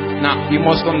 Now, you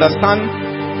must understand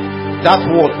that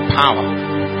word power.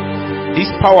 This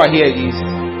power here is...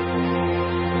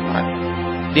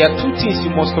 There are two things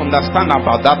you must understand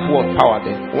about that word power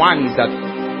then. One is that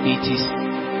it is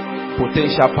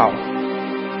potential power.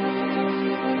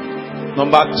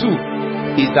 Number two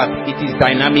is that it is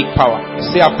dynamic power.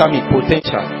 Say after me,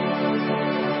 potential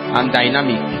and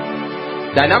dynamic.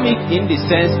 Dynamic in the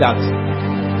sense that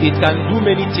it can do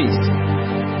many things.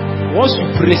 Once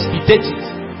you precipitate it,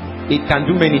 it can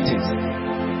do many things.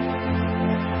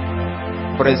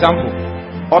 For example,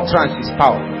 utterance is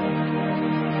power.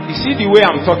 You see the way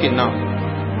I'm talking now?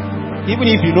 Even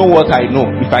if you know what I know,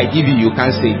 if I give you, you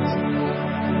can't say it.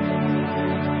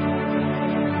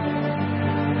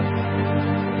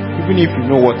 Even if you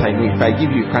know what I know, if I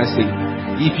give you, you can't say it.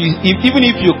 Even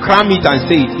if you cram it and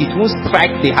say it, it won't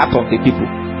strike the heart of the people.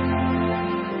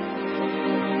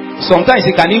 Sometimes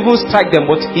it can even strike them,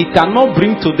 but it cannot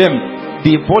bring to them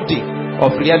the body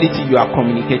of reality you are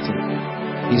communicating.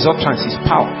 His utterance is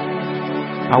power.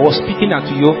 I was speaking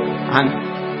unto you,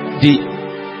 and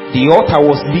the altar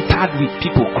was littered with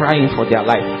people crying for their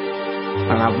life,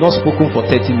 and I've not spoken for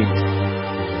 30 minutes.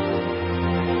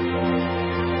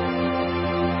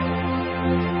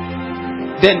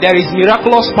 Then there is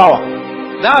miraculous power.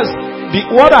 That's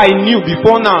what I knew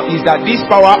before now, is that this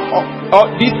power,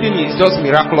 this thing is just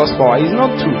miraculous power. It's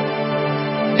not true.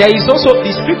 There is also,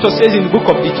 the scripture says in the book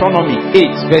of Deuteronomy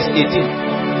 8 verse 18,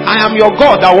 I am your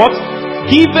God that what?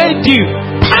 Giveth you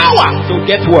power to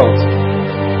get wealth.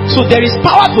 So there is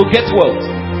power to get wealth.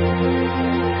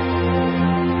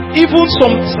 Even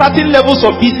some certain levels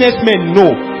of businessmen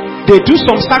know they do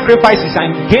some sacrifices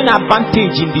and gain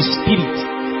advantage in the spirit.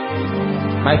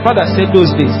 My father said those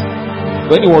days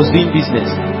when he was doing business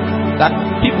that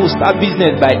people start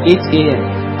business by 8 a.m.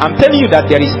 I'm telling you that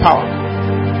there is power.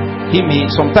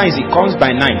 Sometimes he comes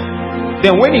by 9.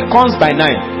 Then when he comes by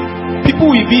 9, people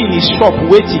will be in his shop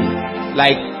waiting,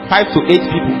 like 5 to 8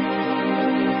 people,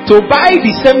 to buy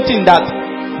the same thing that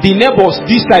the neighbors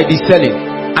this side is selling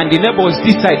and the neighbors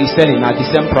this side is selling at the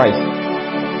same price.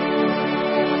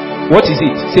 What is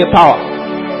it? Say power.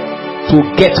 To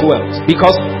get wealth.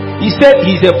 Because he said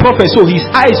he's a prophet, so his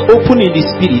eyes open in the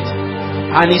spirit,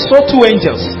 and he saw two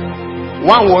angels.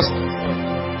 One was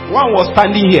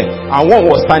standing here, and one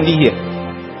was standing here.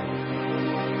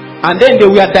 And then they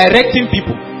were directing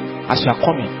people as you are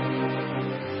coming.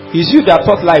 It's you that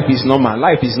thought life is normal.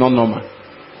 Life is not normal.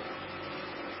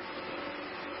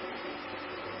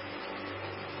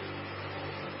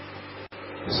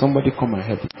 Somebody come and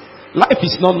help me. Life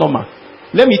is not normal.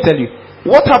 Let me tell you.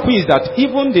 What happens is that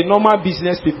even the normal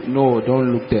business people, no,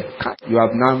 don't look there. You have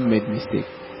now made mistake.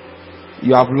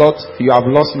 You have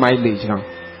lost mileage now.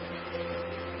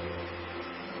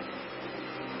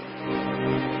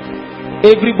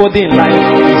 Everybody in life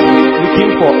is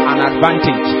looking for an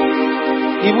advantage.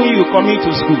 Even you coming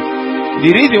to school, the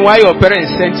reason why your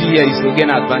parents sent you here is to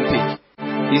gain advantage.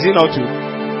 Is it not true?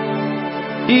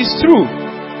 It's true.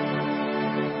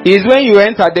 Is when you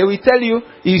enter, they will tell you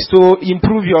is to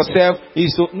improve yourself.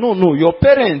 No. Your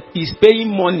parent is paying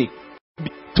money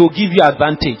to give you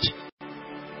advantage,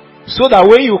 so that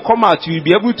when you come out, you will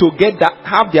be able to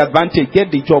have the advantage, get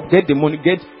the job, get the money,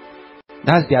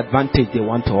 That's the advantage they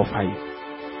want to offer you.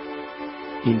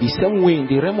 In the same way, in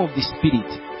the realm of the spirit,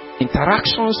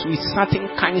 interactions with certain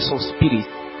kinds of spirit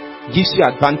gives you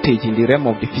advantage in the realm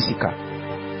of the physical.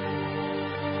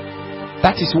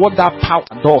 That is what that power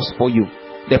does for you.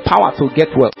 The power to get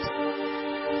wealth.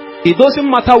 It doesn't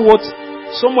matter what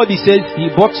somebody says he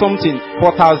bought something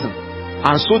 4,000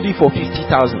 and sold it for 50,000,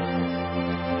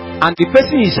 and the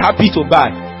person is happy to buy.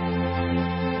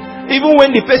 Even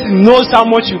when the person knows how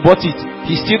much you bought it,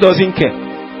 he still doesn't care.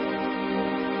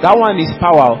 That one is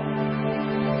power.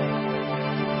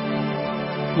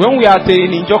 When we are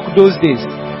in Udechukwu those days,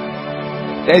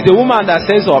 there is a woman that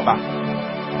says Oba.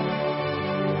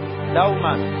 That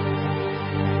woman,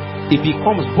 it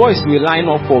becomes boys will line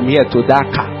up from here to that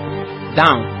car,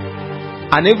 down,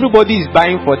 and everybody is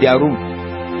buying for their room.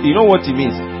 You know what it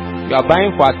means? You are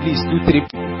buying for at least 2-3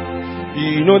 people.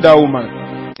 You know that woman?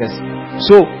 Yes.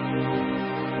 So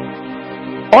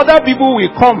other people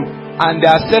will come and they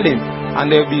are selling, and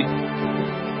they will be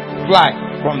fly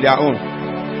from their own.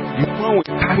 The woman will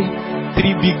carry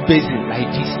 3 big basins like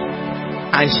this,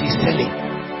 and she's selling.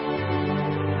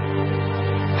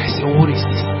 I say, what is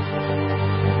this?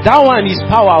 That one is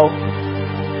power.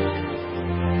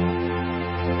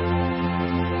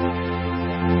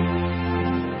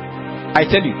 I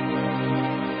tell you,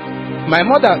 my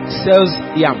mother sells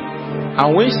yam,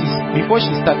 and before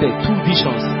she started, 2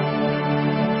 visions,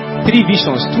 3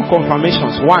 visions, 2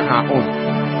 confirmations, 1 her own.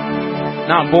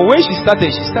 Now, but when she started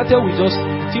with just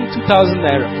 2,000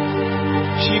 naira.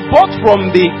 She bought from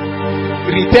the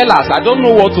retailers. I don't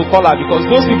know what to call her, because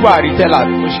those people are retailers.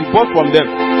 But she bought from them,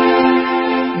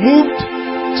 moved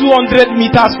 200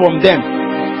 meters from them,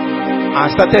 and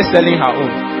started selling her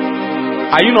own.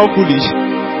 Are you not foolish?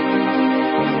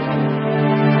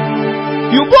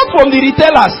 You bought from the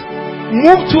retailers,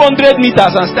 moved 200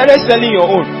 meters and started selling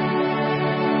your own.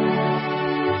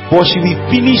 But she will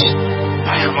finish,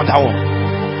 buy another one.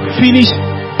 Finish,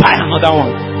 buy another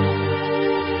one.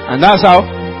 And that's how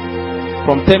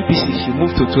from 10 pieces she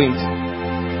moved to 20.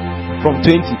 From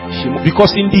 20 she moved,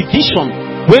 because in the vision,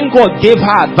 when God gave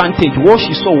her advantage, what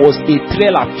she saw was a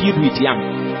trailer filled with yam.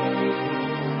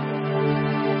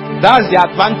 That's the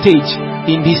advantage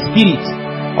in the spirit.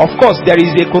 Of course, there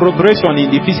is a corroboration in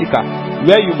the physical,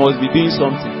 where you must be doing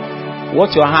something.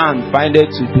 What your hand findeth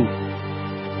to do.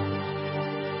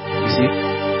 You see?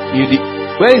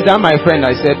 Where is that, my friend?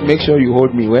 I said, make sure you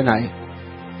hold me when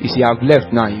you see, I've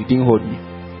left now, you didn't hold me.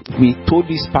 If we told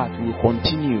this part, we'll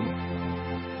continue.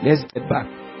 Let's get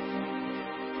back.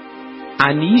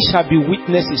 And ye shall be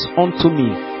witnesses unto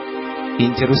me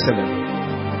in Jerusalem.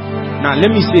 Now, let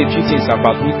me say a few things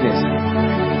about witness.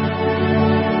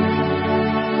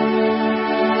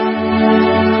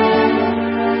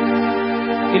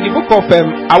 In the book of,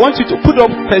 I want you to put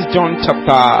up 1 John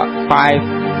chapter 5.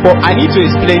 But I need to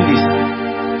explain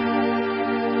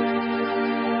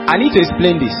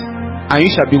this. And you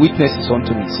shall be witnesses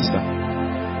unto me, sister.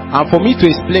 And for me to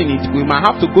explain it, we might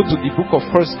have to go to the book of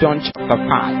 1 John chapter 5.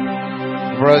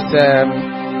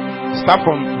 Start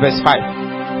from verse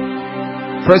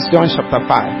 5. 1 John chapter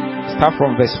 5. Start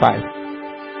from verse 5.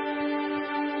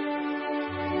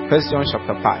 1 John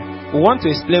chapter 5. We want to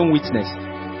explain witness.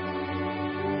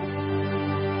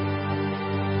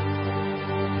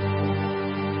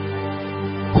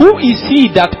 Who is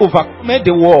he that overcometh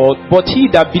the world, but he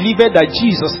that believeth that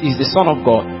Jesus is the Son of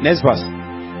God? Next verse.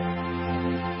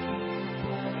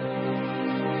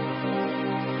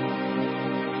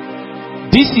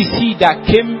 This is he that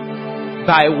came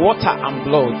by water and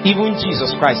blood, even Jesus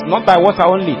Christ. Not by water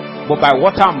only, but by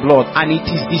water and blood. And it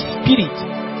is the Spirit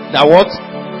that what?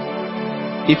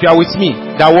 If you are with me,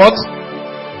 that what?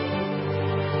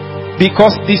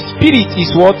 Because the Spirit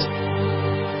is what?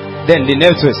 Then the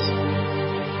next verse.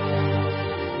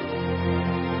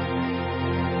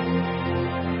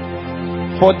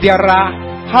 For there are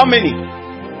how many?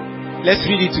 Let's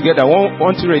read it together. 1,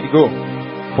 2, ready, go.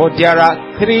 For there are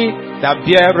 3 that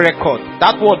bear record.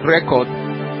 That word record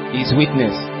is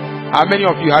witness. How many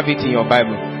of you have it in your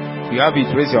Bible? You have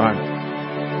it, raise your hand.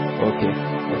 Okay.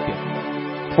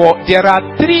 For there are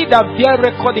three that bear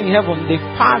record in heaven: the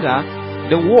Father,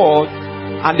 the Word,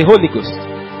 and the Holy Ghost.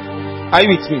 Are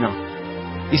you with me now?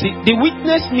 You see, the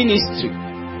witness ministry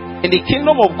in the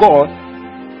kingdom of God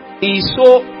is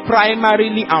so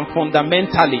primarily and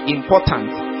fundamentally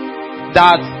important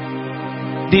that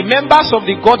the members of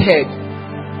the Godhead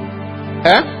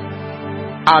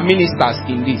are ministers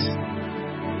in this.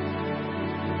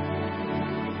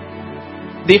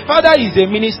 The Father is a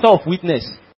minister of witness.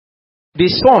 The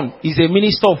Son is a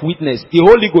minister of witness. The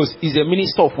Holy Ghost is a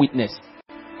minister of witness.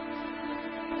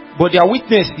 But their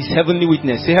witness is heavenly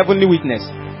witness. Say heavenly witness.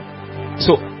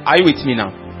 So, are you with me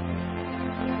now?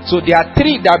 So there are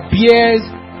three that bears.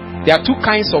 There are two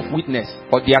kinds of witness,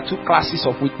 or there are two classes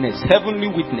of witness: heavenly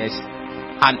witness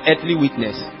and earthly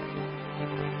witness.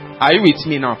 Are you with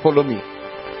me now? Follow me.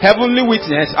 Heavenly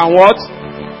witness and what?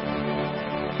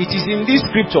 It is in this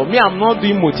scripture. Me, I'm not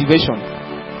doing motivation.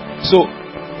 So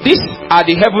these are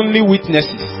the heavenly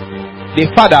witnesses: the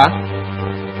Father,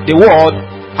 the Word,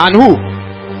 and who?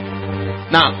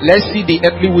 Now let's see the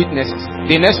earthly witnesses.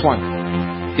 The next one.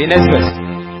 The next verse.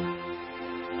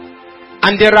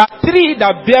 And there are three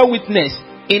that bear witness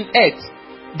in earth: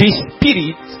 the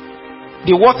Spirit,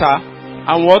 the water,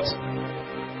 and what?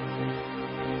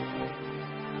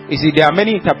 You see, there are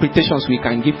many interpretations we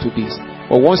can give to this.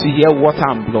 But once you hear water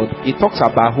and blood, it talks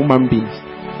about human beings.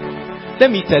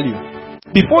 Let me tell you,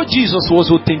 before Jesus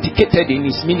was authenticated in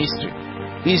his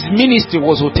ministry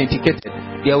was authenticated.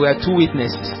 There were two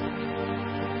witnesses,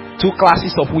 two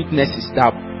classes of witnesses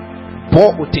that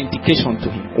bore authentication to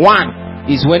him. One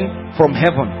is when from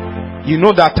heaven, you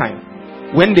know that time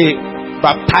when they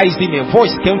baptized him, a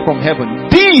voice came from heaven: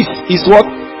 this is what?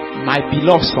 My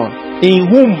beloved Son, in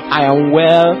whom I am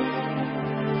well.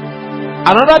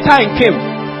 Another time came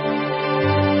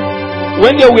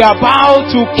when they were about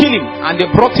to kill him and they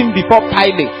brought him before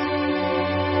Pilate,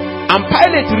 and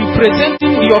Pilate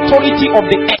representing the authority of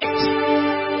the earth.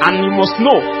 And you must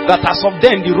know that as of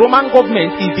then, the Roman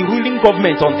government is the ruling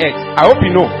government on earth. I hope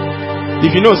you know.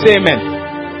 If you know, say amen.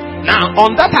 Now,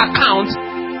 on that account,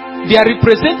 their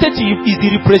representative is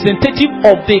the representative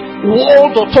of the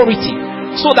world authority.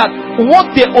 So that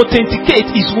what they authenticate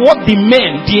is what the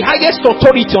men, the highest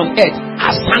authority on earth,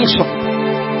 has sanctioned.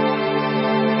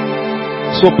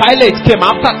 So Pilate came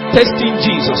after testing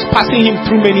Jesus, passing him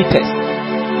through many tests.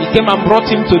 He came and brought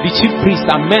him to the chief priest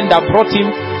and men that brought him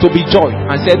to be judged,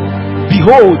 and said,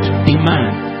 behold the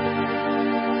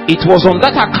man. It was on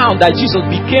that account that Jesus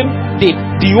became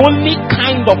the only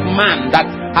kind of man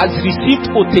that has received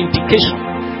authentication.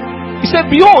 He said,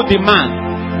 behold the man.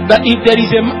 That if there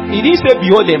is a man, he didn't say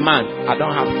behold a man. I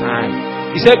don't have time.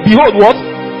 He said, behold what?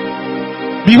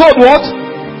 Behold what?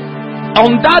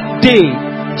 On that day,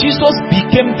 Jesus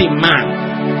became the man.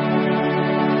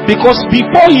 Because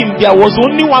before him, there was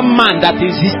only one man that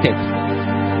existed.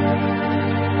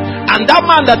 And that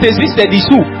man that existed is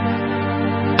who?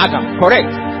 Adam,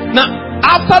 correct? Now,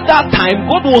 after that time,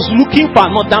 God was looking for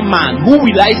another man. Who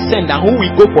will I send and who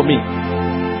will go for me?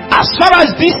 As far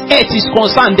as this earth is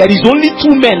concerned, there is only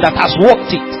two men that has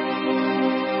walked it.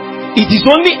 It is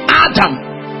only Adam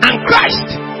and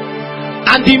Christ.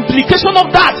 And the implication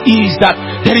of that is that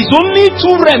there is only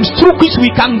two realms through which we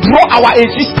can draw our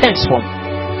existence from.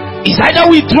 It's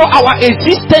either we draw our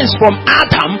existence from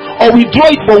Adam, or we draw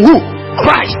it from who?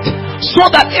 Christ. So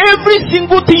that every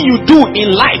single thing you do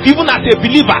in life, even as a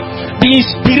believer, the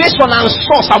inspiration and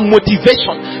source and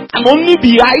motivation can only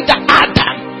be either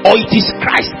Adam or it is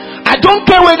Christ. I don't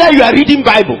care whether you are reading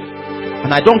Bible, and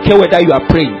I don't care whether you are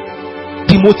praying.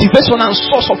 The motivation and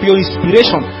source of your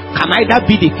inspiration can either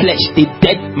be the flesh, the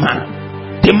dead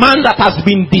man, the man that has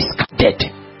been discarded,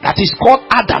 that is called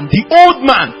Adam, the old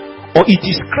man, or it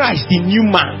is Christ, the new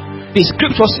man. The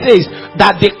scripture says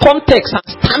that the context and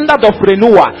standard of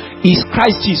renewal is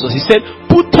Christ Jesus. He said,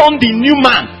 put on the new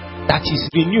man that is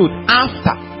renewed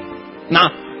after.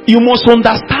 Now, you must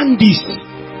understand this.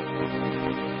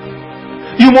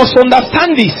 You must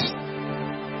understand this.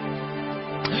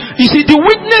 You see, the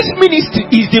witness ministry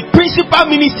is the principal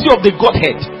ministry of the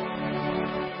Godhead.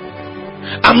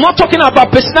 I'm not talking about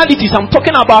personalities. I'm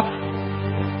talking about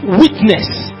witness.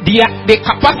 The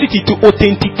capacity to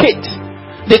authenticate.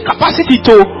 The capacity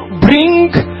to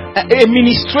bring a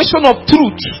ministration of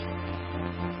truth.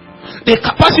 The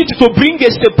capacity to bring a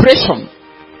separation.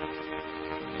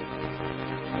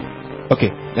 Okay,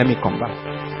 let me come back.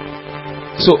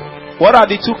 So, what are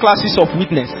the two classes of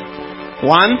witness?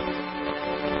 1,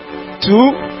 2.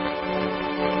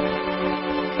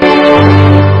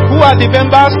 Who are the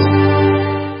members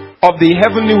of the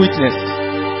heavenly witness?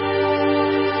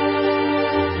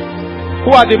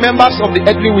 Who are the members of the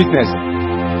earthly witness?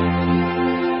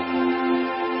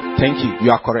 Thank you.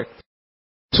 You are correct.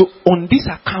 So on this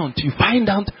account, you find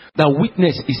out that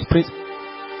witness is present.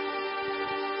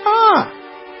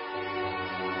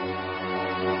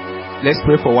 Let's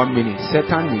pray for 1 minute.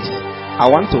 Satan is, I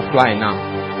want to fly now.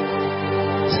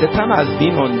 Satan has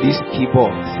been on this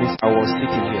keyboard since I was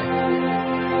sitting here.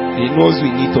 He knows we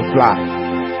need to fly.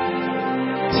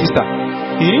 Sister,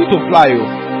 you need to fly.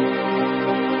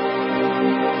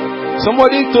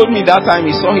 Somebody told me that time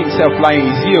he saw himself flying.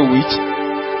 Is he a witch?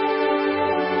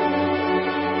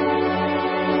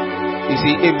 You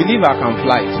see, a believer can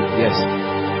fly too. Yes.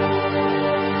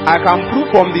 I can prove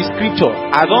from the scripture.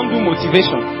 I don't do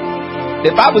motivation. The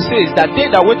Bible says that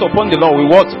they that wait upon the Lord will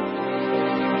what?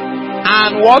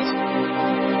 And what?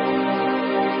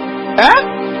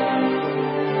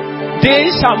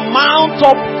 They shall mount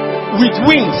up with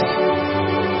wings.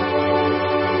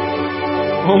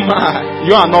 Oh my,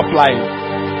 you are not flying.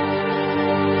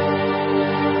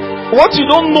 What you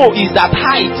don't know is that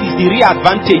height is the real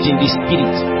advantage in the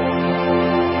spirit.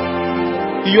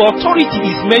 Your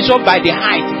authority is measured by the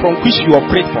height from which you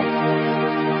operate from.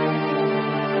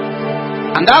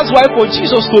 And that's why for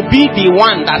Jesus to be the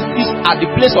one that sits at the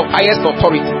place of highest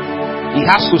authority, he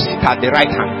has to sit at the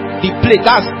right hand. The place,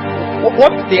 that's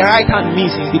what the right hand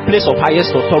means, is the place of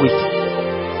highest authority.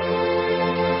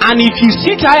 And if you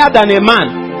sit higher than a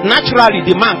man, naturally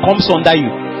the man comes under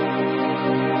you.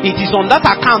 It is on that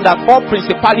account that all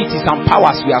principalities and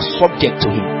powers were subject to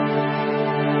him.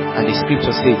 And the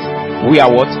scripture says, we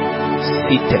are what?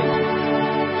 Seated.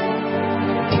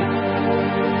 Okay.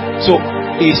 So,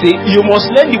 you see, you must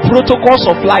learn the protocols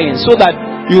of flying so that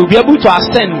you will be able to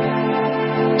ascend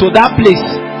to that place.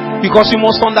 Because you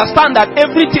must understand that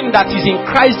everything that is in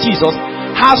Christ Jesus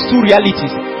has two realities.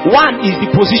 One is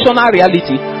the positional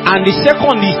reality, and the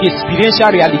second is the experiential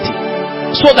reality.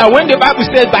 So that when the Bible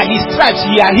says by his stripes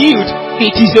ye are healed,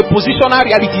 it is a positional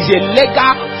reality, it is a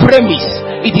legal premise.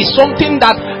 It is something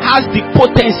that has the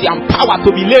potency and power to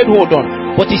be laid hold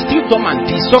on, but it's still dormant.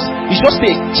 It's just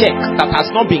a check that has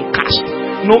not been cashed.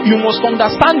 No, you must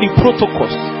understand the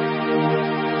protocols.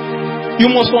 You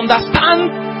must understand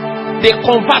the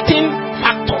converting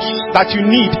factors that you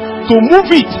need to move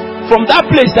it from that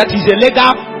place that is a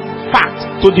legal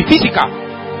fact to the physical.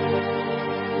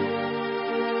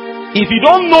 If you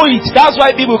don't know it, that's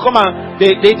why people come and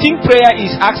they think prayer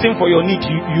is asking for your need.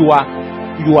 You are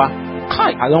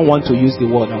I don't want to use the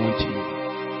word I want to use.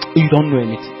 You don't know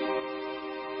anything.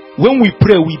 When we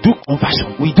pray, we do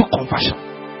conversion. We do conversion.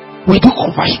 We do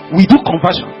conversion. We do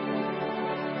conversion.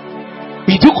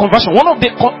 We do conversion. One of the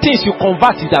things you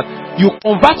convert is that you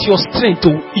convert your strength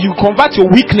to, you convert your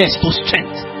weakness to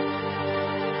strength.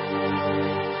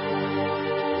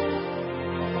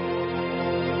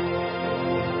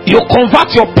 You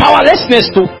convert your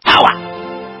powerlessness to power.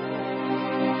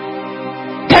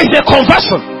 There is a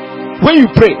conversion when you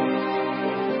pray.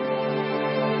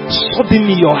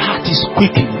 Suddenly your heart is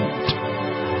quickened.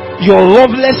 Your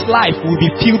loveless life will be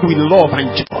filled with love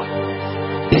and joy.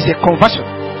 There's a conversion.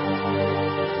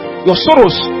 Your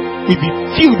sorrows will be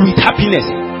filled with happiness.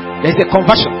 There's a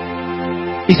conversion.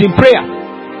 It's in prayer.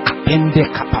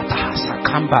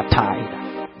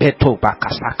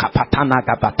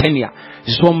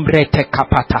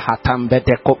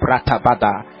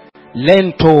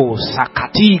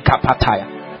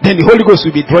 Then the Holy Ghost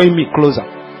will be drawing me closer.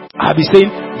 I'll be saying,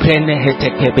 he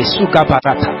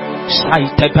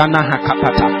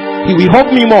will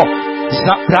help me more. He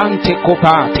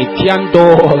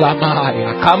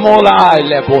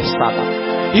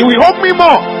will help me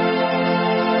more.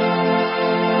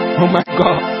 Oh my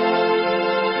God.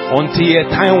 Until a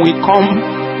time will come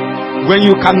when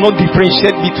you cannot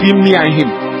differentiate between me and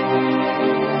him.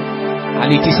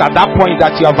 And it is at that point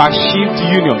that you have achieved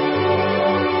union.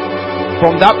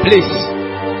 From that place,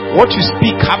 what you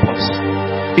speak happens,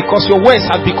 because your words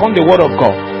have become the word of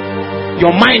God.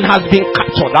 Your mind has been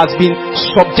captured, has been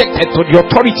subjected to the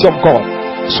authority of God,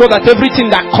 so that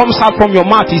everything that comes out from your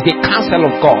mouth is the counsel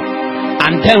of God.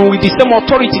 And then with the same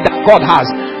authority that God has,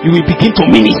 you will begin to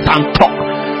minister and talk,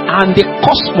 and the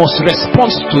cosmos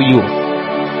responds to you.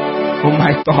 Oh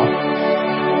my God.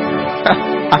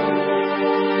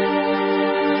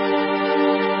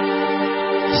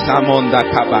 Salmon that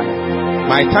Kabbalah.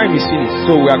 My time is finished,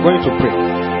 so we are going to pray.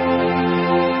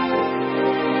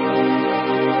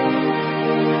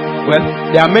 Well,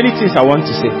 there are many things I want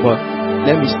to say, but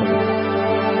let me stop.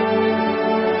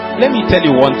 Let me tell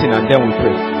you one thing and then we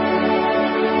pray.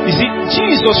 You see,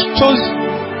 Jesus chose.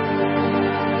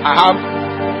 I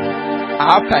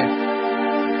have time.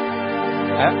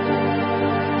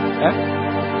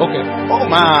 Okay. Oh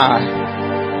my.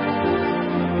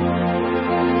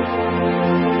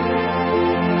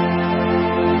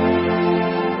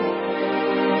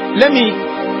 let me,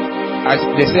 as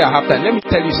they say I have time, let me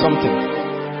tell you something.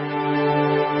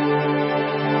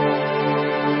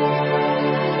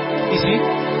 You see,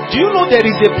 do you know there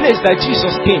is a place that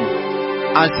Jesus came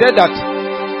and said that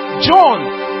John,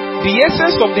 the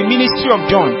essence of the ministry of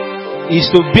John is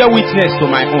to bear witness to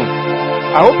my own.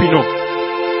 I hope you know.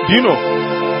 Do you know?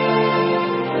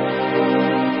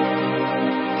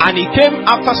 And he came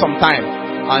after some time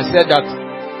and said that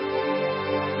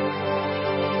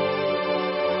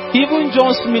even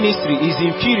John's ministry is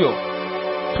inferior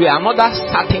to another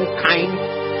certain kind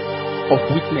of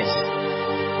witness.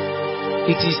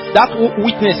 It is that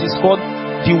witness is called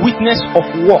the witness of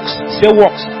works. Say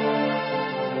works.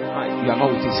 You are not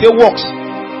with it. Say works.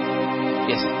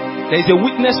 Yes. There is a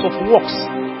witness of works.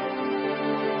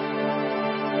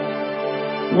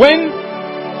 When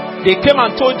they came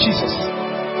and told Jesus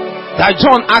that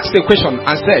John asked a question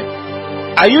and said,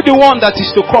 are you the one that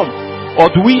is to come, or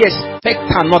do we expect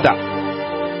another?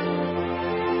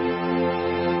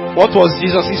 What was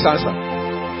Jesus' answer?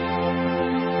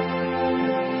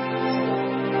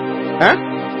 Huh?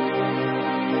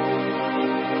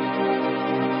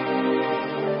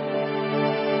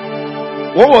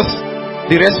 What was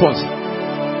the response?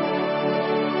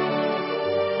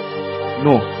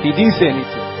 No, he didn't say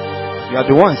anything. You are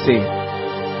the one saying.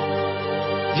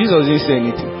 Jesus didn't say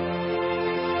anything.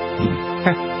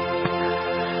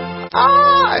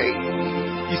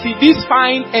 You see, these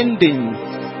fine endings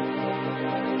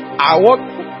are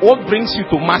what brings you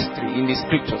to mastery in the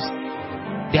scriptures.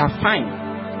 They are fine.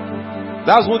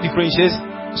 That's what differentiates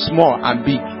small and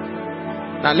big.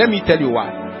 Now let me tell you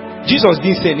why. Jesus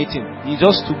didn't say anything. He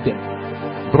just took them,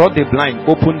 brought the blind,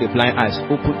 opened the blind eyes,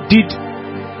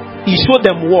 he showed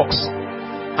them works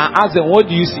and asked them, what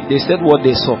do you see? They said what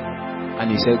they saw. And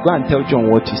he said, go and tell John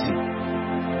what you see.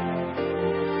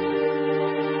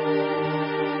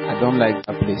 I don't like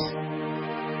that place.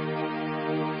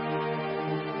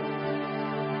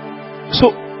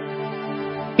 So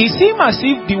it seemed as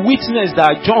if the witness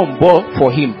that John bore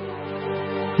for him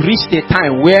reached a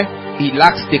time where he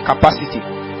lacks the capacity.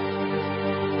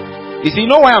 You see, you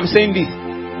know why I'm saying this?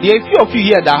 There are a few of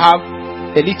you here that have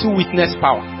a little witness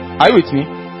power. Are you with me?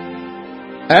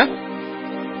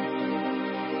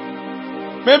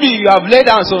 Maybe you have laid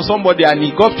hands on somebody and he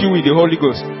got you with the Holy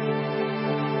Ghost.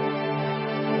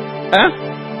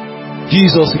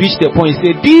 Jesus reached the point, he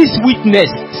said, this witness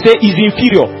say is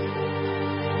inferior.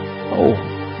 Oh,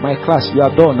 my class, you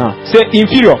are done now. Say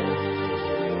inferior.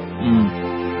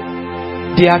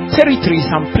 There are territories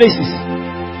and places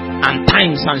and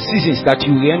times and seasons that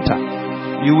you will enter.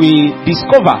 You will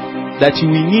discover that you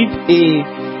will need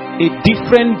a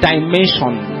different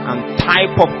dimension and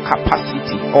type of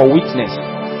capacity or witness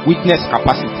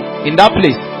capacity. In that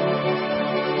place,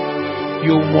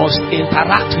 you must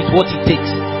interact with what it takes.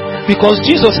 Because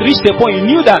Jesus reached the point, he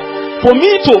knew that for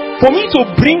me to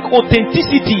bring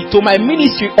authenticity to my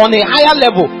ministry on a higher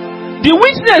level, the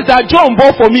witness that John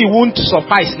bore for me won't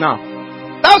suffice now.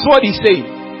 That's what he's saying.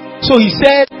 So he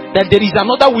said that there is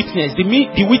another witness,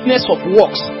 the witness of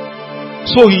works.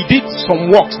 So he did some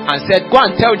works and said, go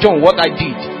and tell John what I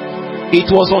did.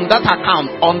 It was on that account,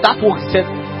 on that work,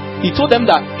 he told them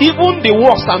that even the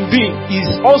works I'm doing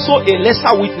is also a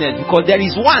lesser witness, because there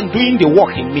is one doing the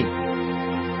work in me.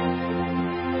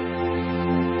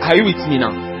 Are you with me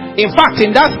now? In fact,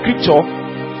 in that scripture,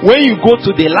 when you go to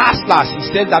the last, he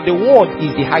says that the word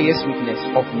is the highest witness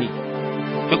of me.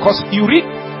 Because you read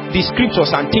the scriptures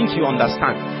and think you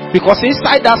understand. Because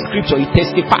inside that scripture, it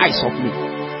testifies of me.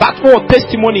 That word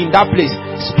testimony in that place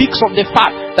speaks of the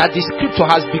fact that the scripture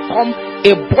has become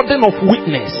a burden of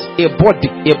witness, a body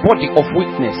of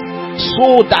witness,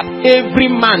 so that every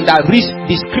man that reads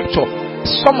the scripture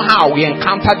somehow will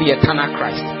encounter the eternal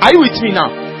Christ. Are you with me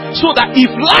now? So that if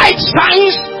light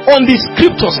shines on the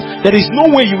scriptures, there is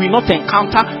no way you will not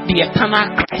encounter the eternal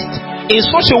Christ in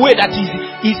such a way that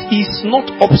is not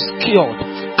obscured.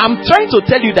 I'm trying to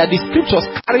tell you that the scriptures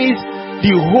carries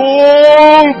the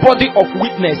whole body of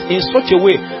witness in such a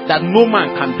way that no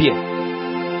man can bear.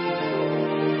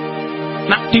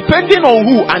 Now, depending on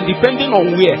who and depending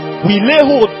on where, we lay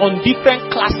hold on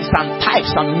different classes and types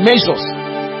and measures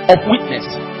of witness.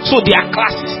 So there are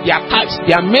classes, there are types,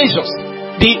 there are measures.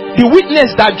 The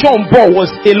witness that John bore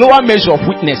was a lower measure of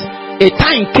witness. A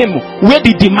time came where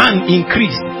the demand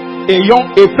increased. A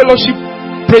fellowship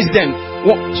president,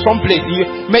 someplace, he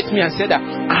met me and said that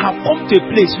I have come to a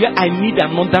place where I need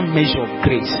another measure of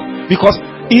grace. Because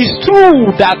it's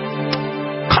true that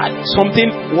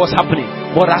something was happening,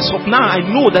 but as of now I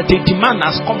know that the demand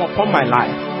has come upon my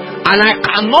life, and I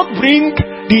cannot bring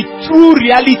the true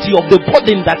reality of the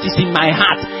burden that is in my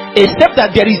heart except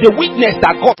that there is a witness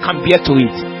that God can bear to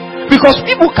it. Because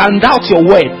people can doubt your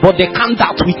word, but they can't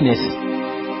doubt witness.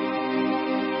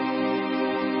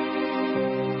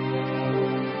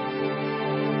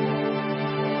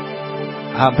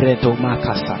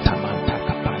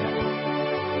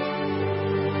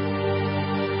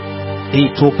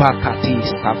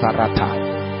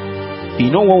 You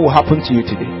know what will happen to you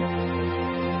today?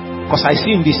 Because I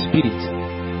see in the spirit,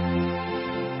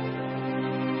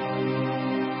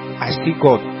 I see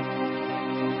God.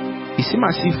 It seems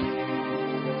as if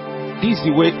this is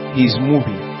the way He is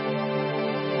moving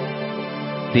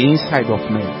the inside of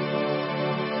men,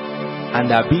 and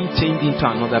they are being changed into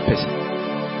another person.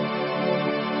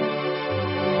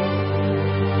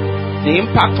 The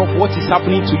impact of what is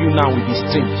happening to you now will be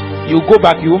strange. You go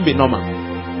back, you won't be normal.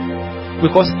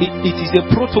 Because it is a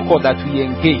protocol that we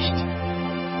engaged.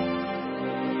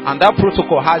 And that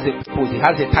protocol has a purpose, it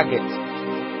has a target.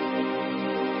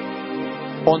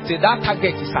 Until that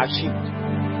target is achieved,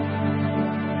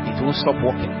 it won't stop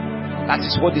working. That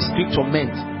is what the scripture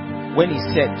meant when He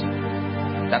said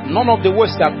that none of the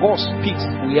words that God speaks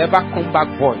will ever come back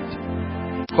void.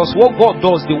 Because what God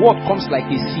does, the word comes like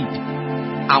a seed.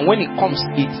 And when it comes,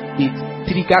 it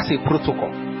triggers a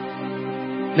protocol.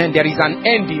 Then there is an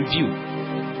end in view.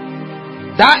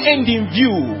 That end in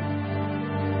view,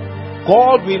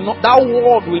 that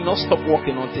word will not stop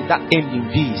working until that end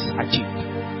in view is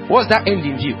achieved. What's that end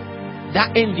in view?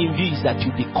 That end in view is that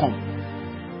you become.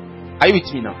 Are you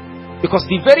with me now? Because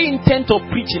the very intent of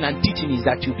preaching and teaching is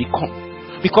that you become.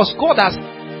 Because God has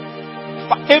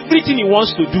everything He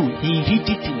wants to do, He hid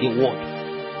it in the word.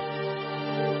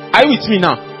 Are you with me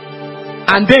now?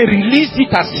 And then release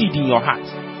it as seed in your heart.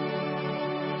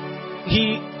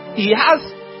 He has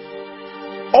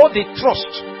all the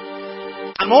trust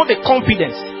and all the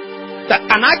confidence that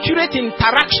an accurate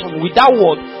interaction with that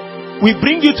word will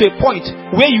bring you to a point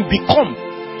where you become.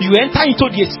 You enter into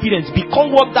the experience,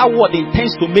 become what that word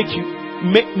intends to make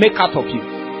out of you.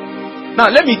 Now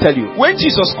let me tell you, when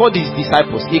Jesus called His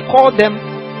disciples, He called them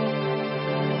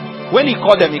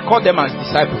as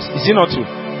disciples. Is it not true?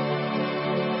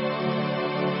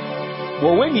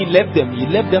 But when He left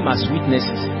them as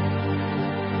witnesses.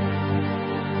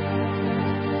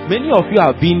 Many of you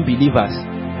have been believers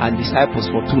and disciples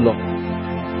for too long.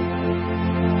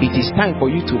 It is time for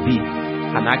you to be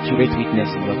an accurate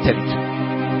witness in your territory.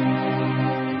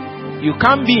 You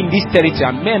can't be in this territory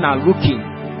and men are looking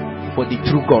for the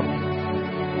true God.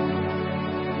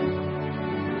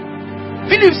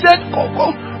 Philip said, "Come,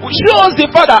 show us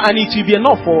the Father and it will be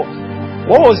enough." For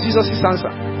what was Jesus'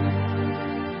 answer?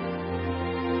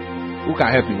 Who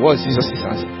can help me? What was Jesus'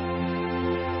 answer?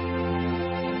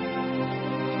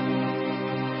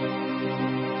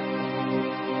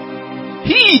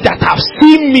 He that have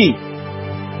seen me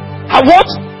have what?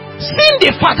 Seen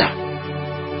the Father.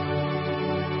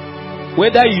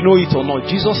 Whether you know it or not,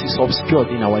 Jesus is obscured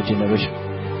in our generation.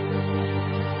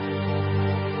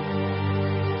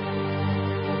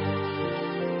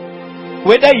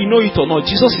 Whether you know it or not,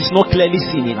 Jesus is not clearly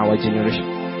seen in our generation.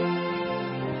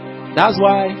 That's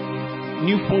why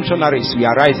new functionaries will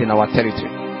arise in our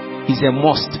territory. It's a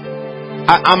must.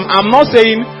 I'm not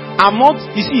saying,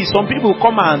 you see, some people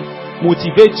come and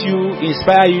motivate you,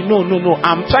 inspire you. No.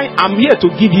 I'm here to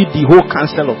give you the whole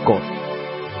counsel of God.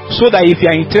 So that if you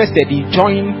are interested, you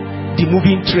join the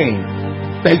moving train.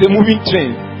 There's a moving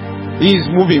train. He is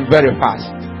moving very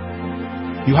fast.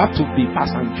 You have to be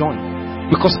fast and join.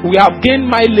 Because we have gained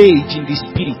mileage in the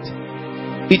spirit.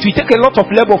 It will take a lot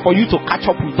of labor for you to catch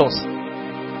up with us.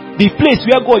 The place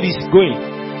where God is going.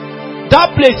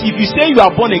 That place, if you say you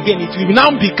are born again, it will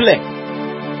now be clear.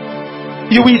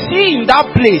 You will see in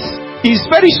that place, is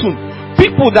very soon,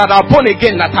 people that are born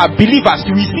again, that are believers,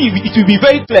 you will see, it will be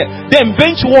very clear. Then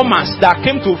bench warmers that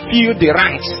came to fill the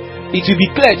ranks, it will be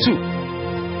clear too.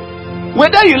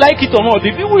 Whether you like it or not, the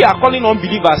people we are calling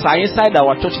unbelievers are inside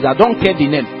our churches. I don't care the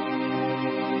name.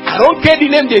 I don't care the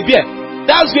name they bear.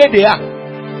 That's where they are.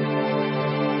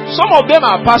 Some of them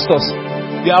are pastors.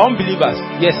 They are unbelievers.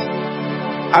 Yes.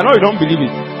 I know you don't believe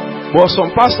it. But some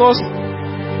pastors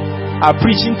are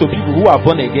preaching to people who are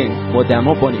born again, but they are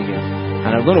not born again.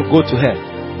 And are going to go to hell.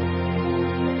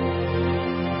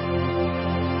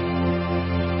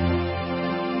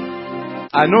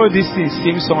 I know this thing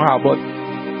seems somehow, but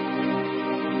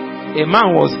a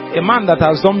man that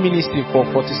has done ministry for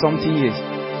 40-something years.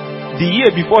 The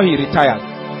year before he retired,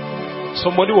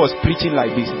 somebody was preaching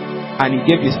like this, and he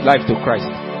gave his life to Christ.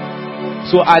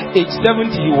 So at age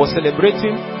 70, he was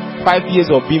celebrating 5 years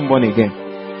of being born again.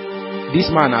 This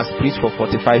man has preached for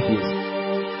 45 years.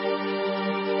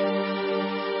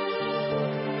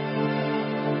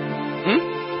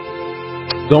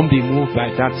 Don't be moved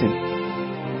by that thing.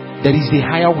 There is a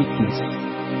higher witness.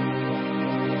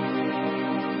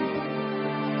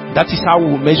 That is how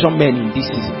we will measure men in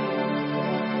this season.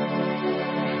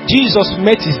 Jesus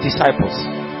met his disciples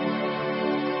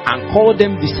and called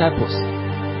them disciples.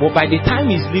 But by the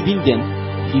time he's leaving them,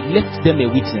 he left them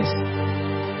a witness.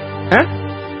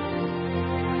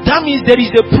 That means there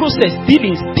is a process,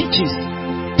 dealings, teachings,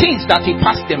 things that he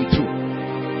passed them through,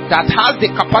 that has the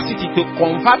capacity to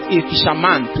convert a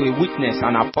fisherman to a witness,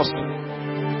 an apostle.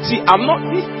 See,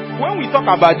 when we talk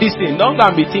about this thing, don't go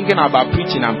and be thinking about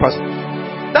preaching and pastor.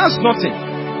 That's nothing.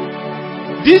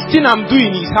 This thing I'm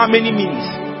doing is how many minutes?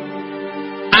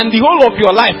 And the whole of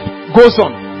your life goes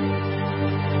on.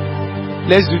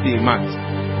 Let's do the math.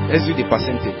 Let's do the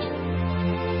percentage.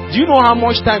 Do you know how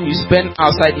much time you spend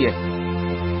outside here?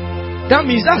 That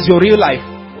means that's your real life.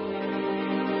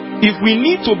 If we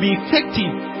need to be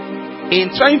effective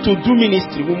in trying to do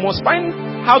ministry, we must find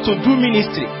how to do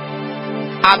ministry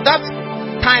at that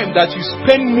time that you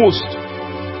spend most.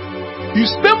 You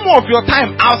spend more of your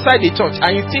time outside the church,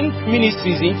 and you think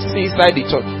ministry is inside the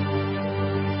church.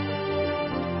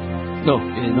 No,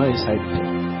 it is not inside the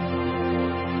church.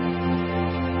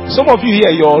 Some of you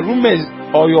here, your roommates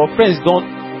or your friends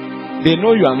they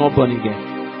know you are not born again,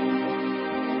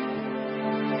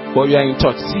 but you are in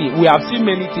church. See, we have seen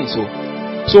many things.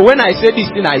 So when I say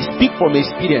this thing, I speak from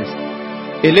experience.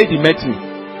 A lady met me.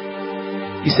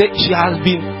 He said she has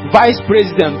been vice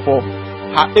president for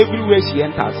her everywhere she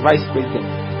enters, vice president,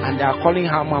 and they are calling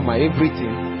her mama,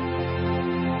 everything.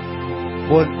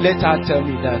 But let her tell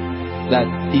me that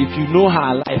if you know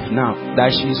her life now,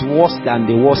 that she is worse than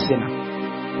the worst sinner.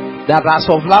 That as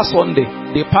of last Sunday,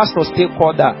 the pastor still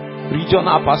called her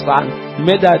regional pastor and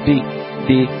made her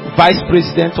the vice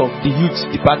president of the youth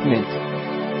department,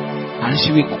 and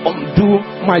she will come do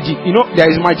magic. You know,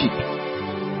 there is magic.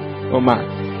 Oh man.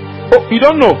 Oh, you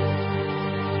don't know.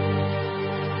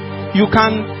 You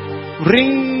can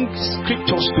ring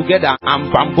scriptures together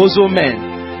and bamboozle men,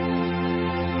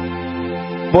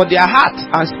 but their heart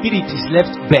and spirit is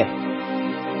left bare.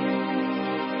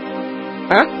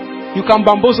 You can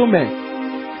bamboozle men.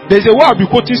 There's a way I'll be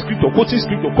quoting scripture.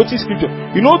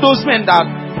 You know those men that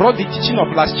brought the teaching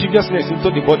of lasciviousness into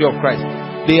the body of Christ?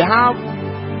 They have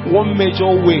one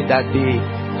major way that they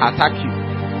attack you.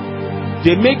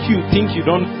 They make you think you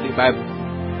don't know the Bible.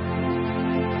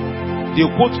 They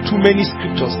quote too many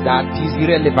scriptures that is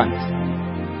irrelevant.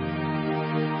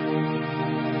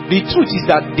 The truth is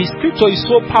that the scripture is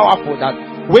so powerful that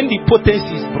when the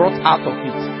potency is brought out of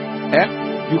it,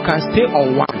 you can stay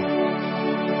on one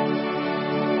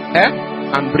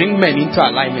and bring men into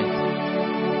alignment.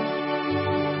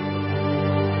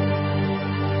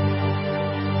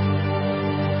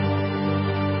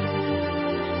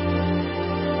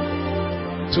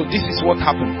 So this is what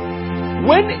happened.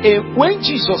 When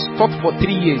Jesus taught for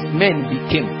 3 years, men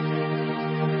became.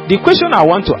 The question I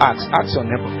want to ask your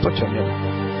neighbor, touch your neighbor.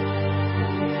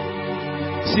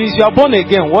 Since you are born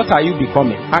again, what are you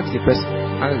becoming? Ask the person.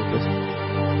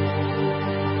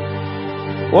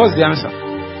 What's the answer?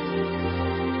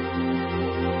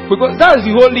 Because that's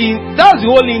the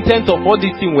whole intent of all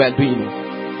this thing we are doing.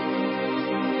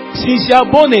 Since you are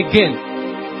born again,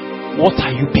 what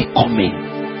are you becoming?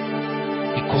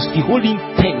 Because the whole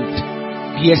intent,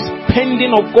 the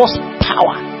expending of God's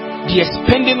power, the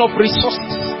expending of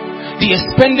resources, the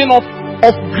expending of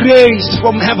grace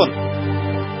from heaven,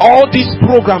 all these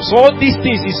programs, all these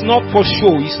things is not for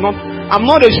show. It's not. I'm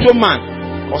not a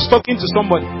showman. I was talking to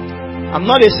somebody. I'm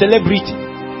not a celebrity.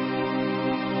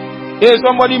 Hey,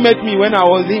 somebody met me when I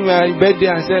was in my birthday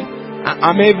and said,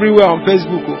 I'm everywhere on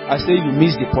Facebook. I said, you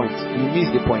missed the point. You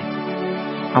missed the point.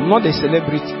 I'm not a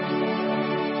celebrity.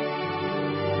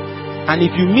 And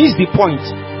if you miss the point,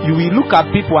 you will look at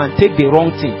people and take the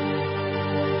wrong thing.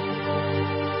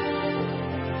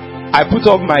 I put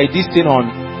up this thing on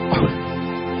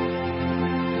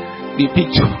the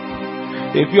picture.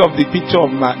 A few of the picture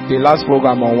of the last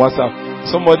program on WhatsApp.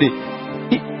 Somebody,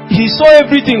 he saw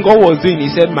everything God was doing.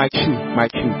 He said, my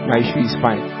shoe is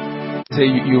fine. He said,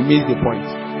 you missed the point.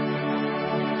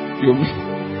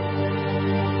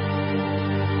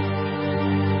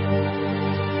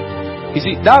 You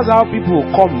see, that's how people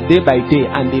come day by day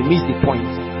and they miss the point.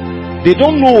 They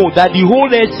don't know that the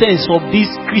whole essence of this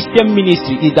Christian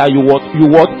ministry is that you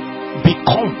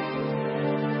become.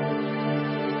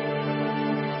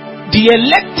 The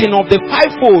electing of the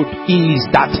fivefold is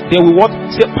that they will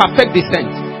perfect the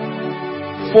saints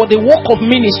for the work of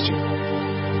ministry.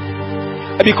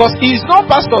 Because it's not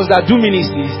pastors that do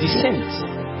ministry, it's the saints.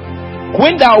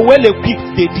 When they are well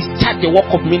equipped, they discharge the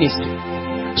work of ministry.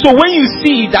 So when you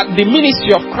see that the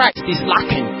ministry of Christ is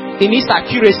lacking in its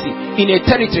accuracy in a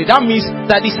territory, that means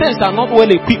that the saints are not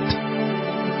well equipped.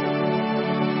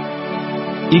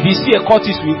 If you see a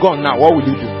cultist with gun now, what will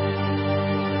you do?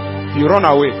 You run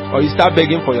away or you start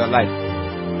begging for your life.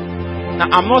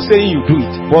 Now, I'm not saying you do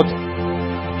it, but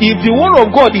if the word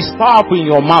of God is powerful in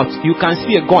your mouth, you can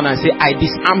see a gun and say, I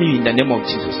disarm you in the name of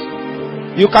Jesus.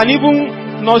 You can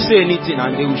even not say anything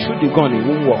and they will shoot the gun, it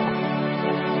won't work.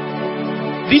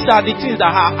 These are the things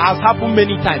that has happened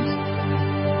many times.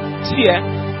 See,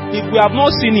 if we have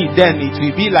not seen it, then it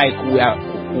will be like we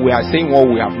are saying what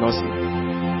we have not seen.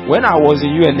 When I was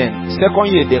in UNN, second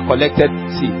year they collected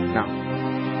seed. Now,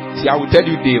 see, I will tell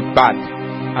you the bad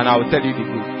and I will tell you the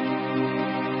good.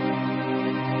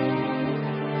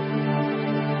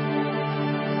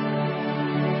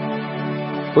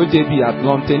 OJB at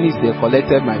lawn tennis, they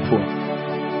collected my phone.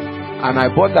 And I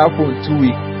bought that phone 2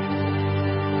 weeks.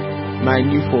 My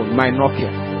new phone, my Nokia.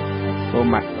 Oh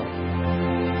my God.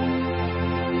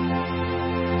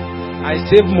 I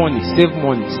save money.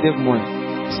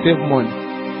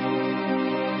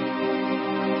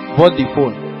 Bought the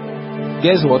phone.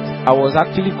 Guess what? I was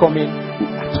actually coming.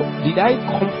 Did I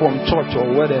come from church or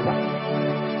whatever?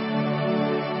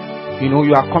 You know,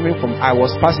 you are coming from. I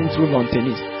was passing through lawn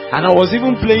tennis. And I was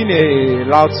even playing a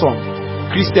loud song,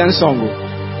 Christian song.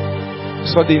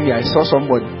 Suddenly I saw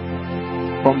somebody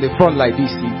from the front like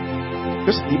this.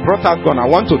 He brought out gun. I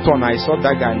want to turn. I saw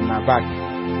that guy in my back.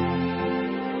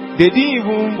 They didn't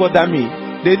even bother me.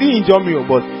 They didn't injure me,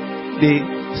 but they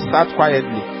sat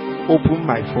quietly, opened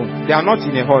my phone. They are not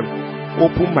in a hurry.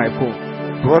 Opened my phone,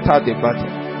 brought out the battery,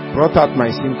 brought out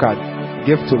my SIM card,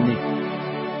 gave to me.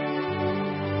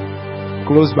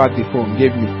 Closed back the phone,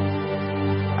 gave me.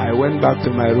 I went back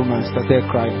to my room and started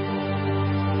crying.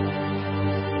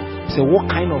 So what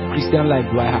kind of Christian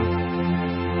life do I have?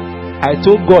 I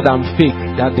told God I'm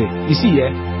fake that day. You see,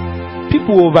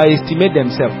 people overestimate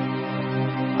themselves.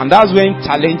 And that's when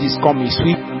challenges come, you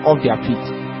sweep off their feet.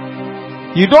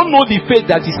 You don't know the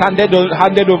faith that is handed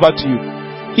over to you.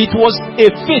 It was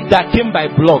a faith that came by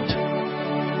blood.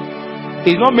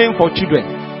 It's not meant for children.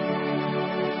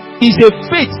 It's a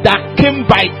faith that came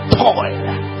by toil.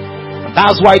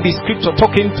 That's why the scripture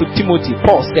talking to Timothy,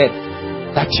 Paul said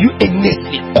that you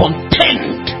earnestly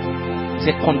contend. It's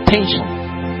a contention.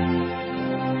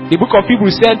 The book of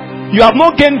Hebrews said, you have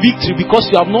not gained victory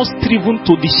because you have not striven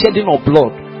to the shedding of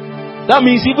blood. That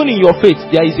means even in your faith,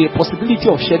 there is a possibility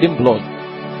of shedding blood.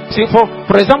 See,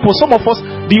 for example, some of us,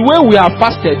 the way we are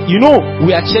fasted, you know,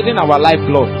 we are shedding our life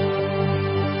blood.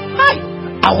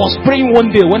 I was praying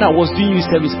one day when I was doing youth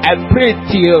service. I prayed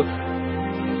till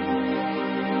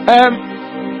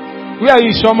where are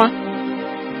you, Shoma?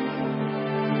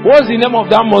 What's the name of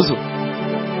that muscle?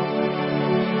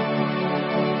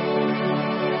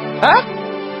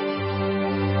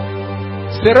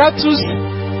 Serratus.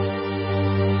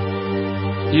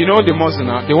 You know the muscle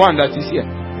now, the one that is here.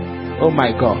 Oh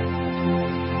my God.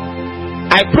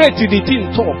 I prayed till the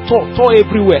thing tore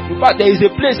everywhere. In fact, there is a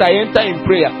place I enter in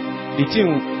prayer. The thing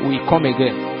will come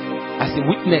again as a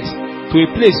witness to a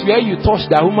place where you touch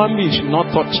that human being should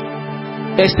not touch.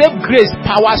 Except grace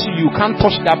powers you, you can't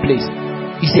touch that place.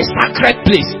 It's a sacred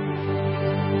place.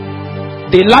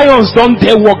 The lions don't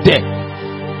dare walk there.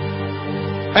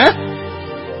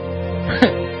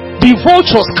 The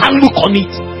vultures can't look on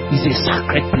it. It's a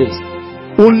sacred place.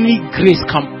 Only grace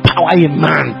can power a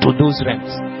man to those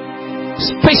realms.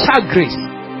 Special grace,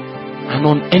 an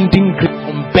unending grace,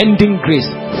 unbending grace,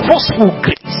 forceful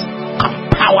grace can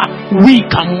power weak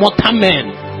and mortal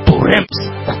men to realms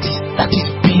that is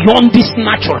beyond this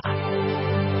natural.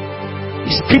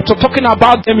 The scripture talking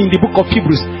about them in the book of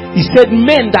Hebrews, he said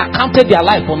men that counted their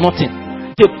life for nothing,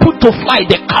 they put to flight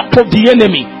the camp of the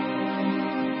enemy.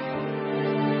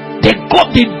 They got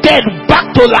the dead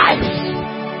back to life.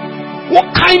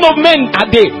 What kind of men are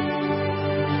they?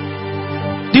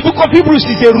 The book of Hebrews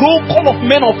is a roll call of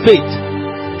men of faith.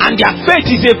 And their faith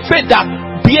is a faith that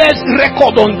bears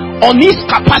record on his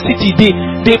capacity,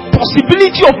 the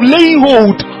possibility of laying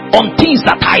hold on things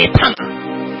that are eternal.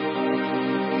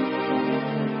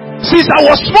 Since I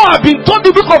was small, I've been taught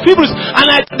the book of Hebrews, and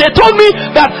they told me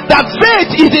that faith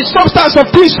is the substance of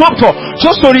things hoped for.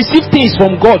 Just to receive things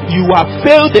from God, you have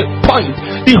failed the point.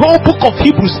 The whole book of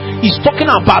Hebrews is talking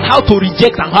about how to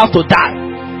reject and how to die.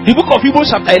 The book of Hebrews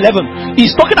chapter 11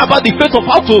 is talking about the faith of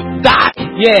how to die,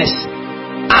 yes,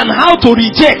 and how to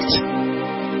reject.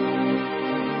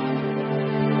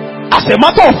 As a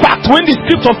matter of fact, when the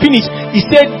scripture finished, he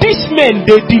said, these men,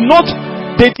 they did not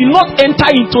enter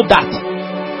into that.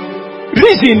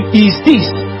 Reason is this,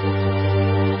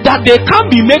 that they can't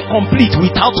be made complete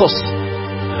without us.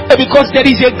 Because there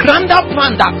is a grander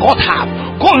plan that God has.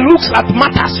 God looks at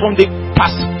matters from the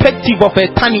perspective of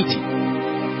eternity.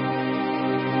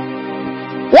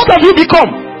 What have you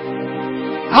become?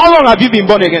 How long have you been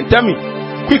born again? Tell me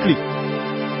quickly.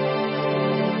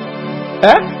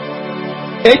 8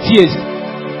 years.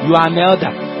 You are an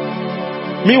elder.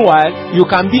 Meanwhile, you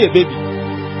can be a baby.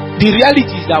 The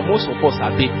reality is that most of us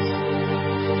are babies.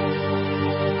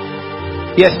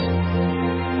 Yes.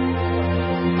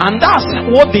 And that's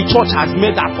what the church has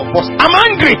made out of us. I'm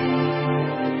angry.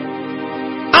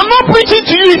 I'm not preaching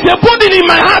to you. It's a burden in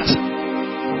my heart.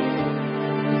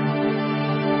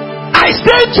 I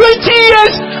stayed 20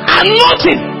 years and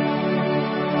nothing.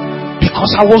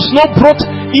 Because I was not brought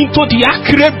into the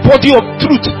accurate body of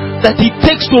truth that it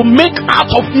takes to make out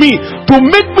of me, to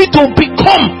make me to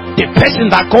become the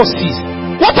person that God sees.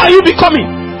 What are you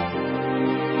becoming?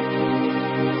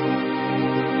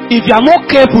 If you are not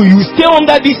careful, you stay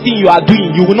under this thing you are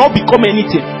doing, you will not become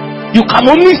anything. You can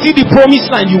only see the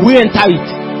promised land, you will enter it.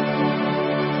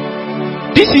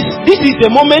 This is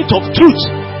the moment of truth.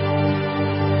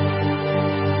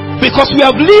 Because we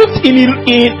have lived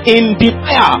in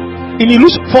desire, in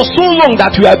illusion for so long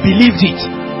that we have believed it.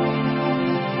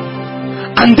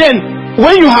 And then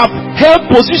when you have held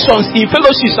positions in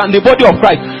fellowships and the body of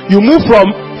Christ, you move from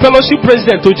fellowship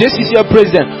president to JCCL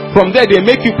president. From there they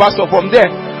make you pastor. From there,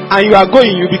 and you are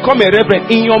going, you become a reverend.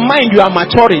 In your mind you are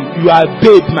maturing. You are a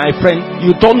babe, my friend.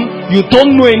 You don't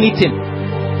know anything.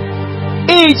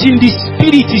 Age in the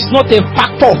spirit is not a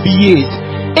factor of years.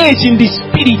 Age in the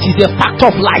spirit is a factor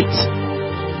of light.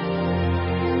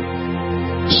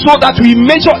 So that we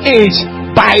measure age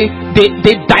by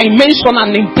the dimension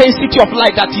and intensity of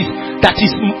light that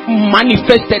is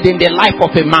manifested in the life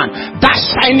of a man. That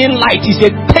shining light is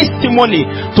a testimony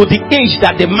to the age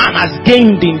that the man has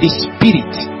gained in the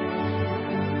spirit.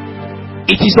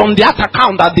 It is on that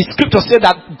account that the scripture says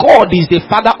that God is the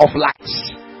father of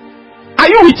lights. Are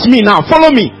you with me now?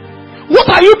 Follow me. What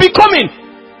are you becoming?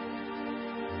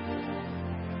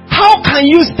 How can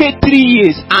you stay 3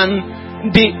 years and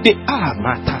the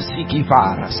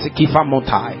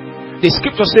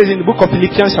scripture says in the book of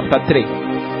Philippians chapter 3,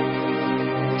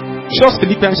 just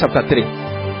Philippians chapter 3,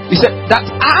 he said that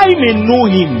I may know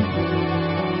him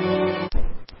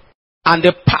and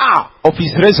the power of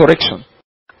his resurrection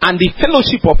and the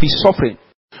fellowship of his suffering,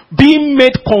 being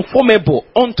made conformable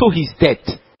unto his death.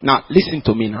 Now listen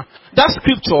to me now. That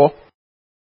scripture,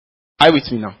 are you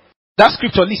with me now? That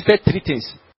scripture listed 3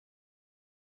 things.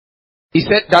 He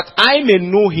said that I may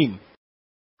know him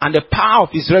and the power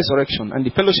of his resurrection and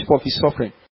the fellowship of his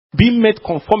suffering, being made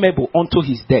conformable unto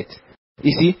his death.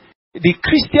 You see, the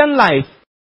Christian life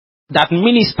that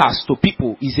ministers to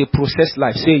people is a processed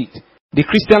life. Say it. The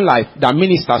Christian life that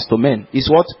ministers to men is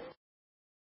what?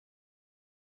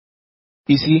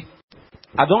 You see,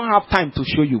 I don't have time to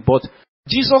show you, but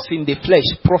Jesus in the flesh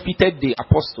profited the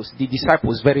apostles, the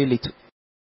disciples, very little.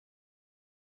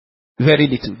 Very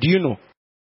little. Do you know?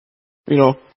 You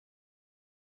know,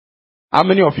 how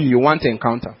many of you want to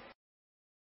encounter?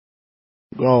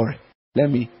 Glory. Let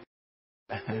me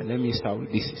start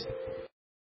with this.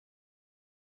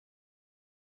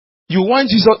 You want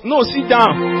Jesus? No, sit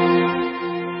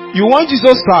down. You want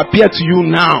Jesus to appear to you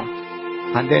now,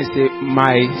 and then say,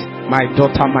 my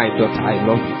daughter, I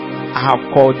love you. I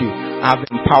have called you. I have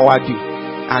empowered you.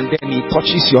 And then he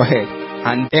touches your head,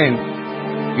 and then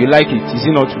you like it. Is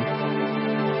it not true?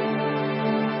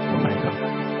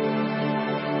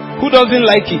 Who doesn't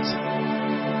like it?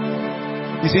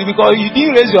 You see, because you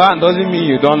didn't raise your hand doesn't mean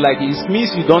you don't like it. It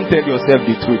means you don't tell yourself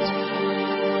the truth.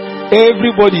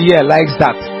 Everybody here likes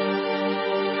that.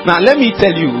 Now let me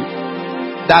tell you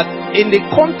that in the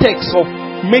context of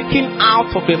making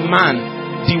out of a man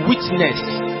the witness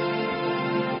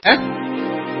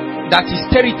that his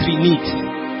territory needs,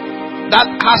 that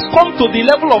has come to the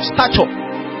level of stature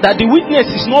that the witness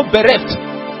is not bereft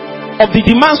of the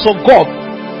demands of God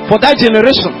for that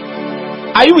generation.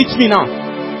 Are you with me now?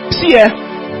 See here.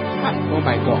 Oh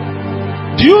my God.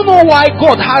 Do you know why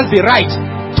God has the right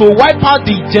to wipe out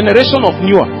the generation of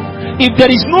Noah? If there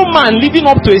is no man living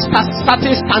up to a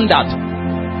certain standard,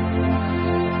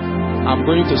 I'm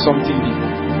going to something deep.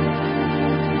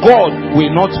 God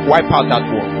will not wipe out that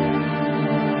world.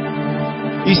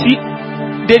 You see,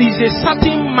 there is a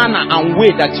certain manner and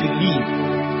way that you live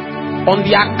on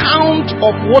the account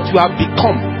of what you have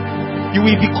become. You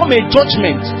will become a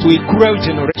judgment to a cruel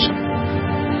generation.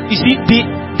 You see,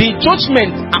 the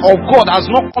judgment of God has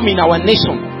not come in our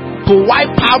nation to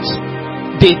wipe out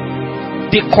the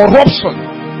corruption.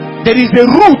 There is a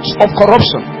root of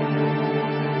corruption.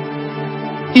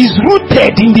 It's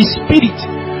rooted in the spirit.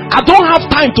 I don't have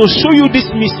time to show you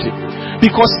this mystery.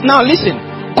 Because now listen,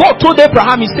 God told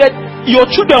Abraham, he said, your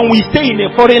children will stay in a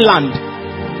foreign land.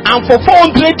 And for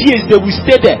 400 years they will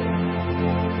stay there.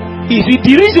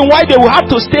 The reason why they will have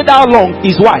to stay that long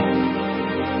is why?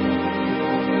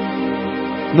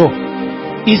 No.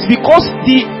 It's because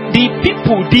the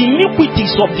people, the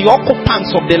iniquities of the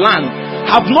occupants of the land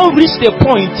have not reached a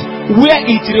point where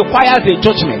it requires a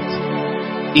judgment.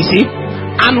 You see?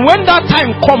 And when that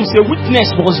time comes, a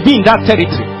witness must be in that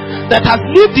territory that has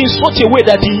lived in such a way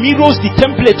that it mirrors the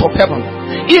template of heaven.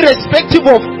 Irrespective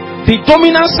of the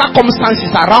dominant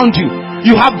circumstances around you,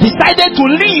 you have decided to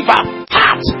live a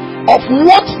part of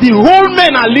what the whole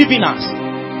men are living as.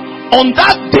 On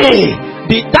that day,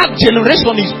 that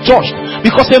generation is judged,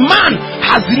 because a man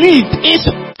has lived in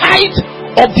spite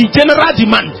of the general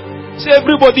demand. Say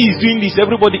everybody is doing this,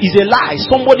 everybody is a lie.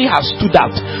 Somebody has stood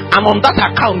out, and on that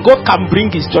account God can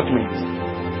bring his judgment.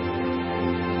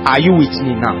 Are you with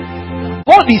me now?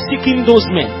 God is seeking those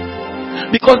men,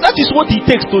 because that is what it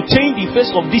takes to change the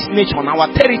face of this nation, our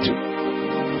territory.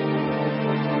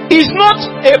 It's not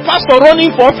a pastor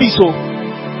running for office.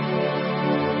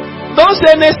 Don't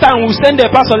say next time we'll send a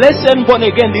pastor, let's send born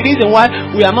again. The reason why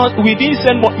we didn't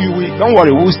send born, don't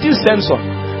worry, we'll still send some.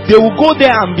 They will go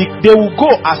there and they will go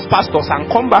as pastors and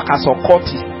come back as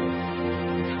occultists,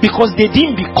 because they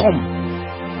didn't become.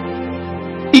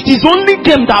 It is only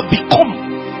them that become,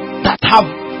 that have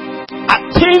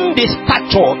attained the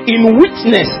stature in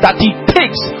witness that it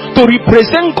takes to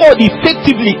represent God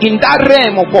effectively in that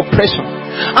realm of oppression.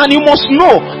 And you must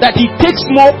know that it takes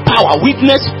more power,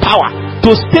 witness power,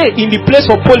 to stay in the place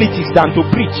of politics than to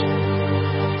preach.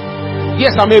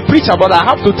 Yes, I'm a preacher, but I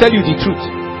have to tell you the truth.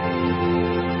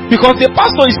 Because the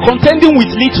pastor is contending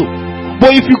with little.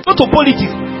 But if you go to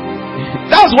politics,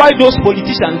 that's why those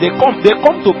politicians, they come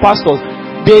to pastors.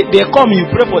 They come, you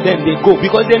pray for them, they go.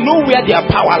 Because they know where their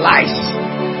power lies.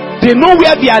 They know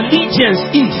where their allegiance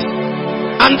is.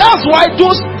 And that's why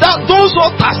those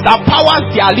altars that powers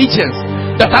their allegiance,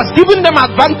 that has given them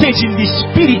advantage in the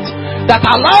spirit, that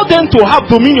allow them to have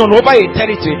dominion over a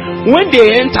territory. When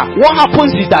they enter, what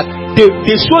happens is that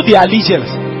they show their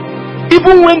allegiance.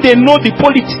 Even when they know the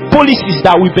policies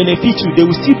that will benefit you, they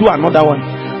will still do another one.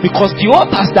 Because the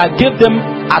altars that gave them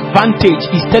advantage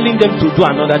is telling them to do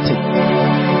another thing.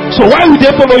 So why would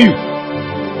they follow you?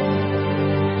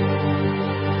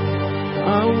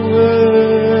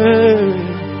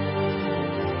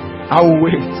 I will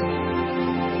wait.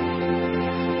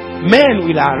 Men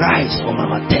will arise from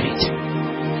our territory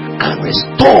and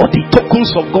restore the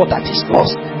tokens of God that is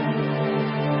lost.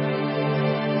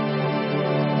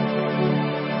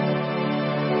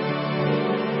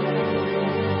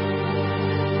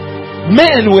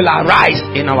 Men will arise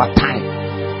in our time.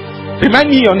 Remind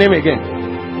me your name again.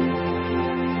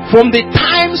 From the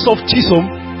times of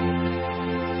Chisom,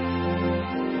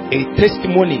 a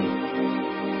testimony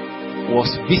was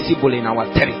visible in our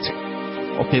territory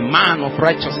of a man of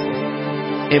righteousness,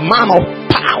 a man of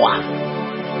power,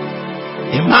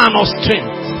 a man of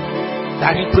strength,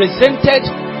 that represented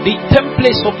the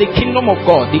templates of the kingdom of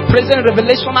God, the present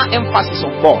revelational emphasis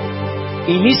of God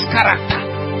in his character,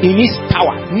 in his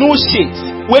power. No shades.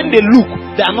 When they look,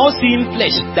 they are not seeing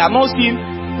flesh, they are not seeing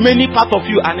many parts of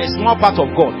you and a small part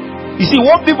of God. You see,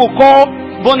 what people call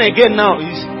born again now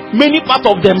is many parts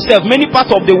of themselves, many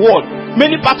parts of the world,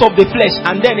 many parts of the flesh,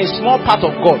 and then a small part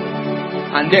of God.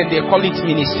 And then they call it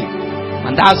ministry.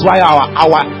 And that's why our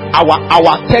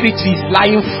territory is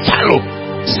lying fallow.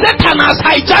 Satan has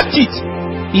hijacked it.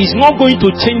 He's not going to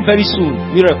change very soon.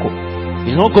 Miracle.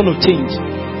 He's not going to change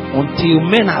until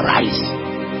men arise.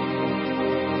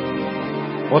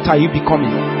 What are you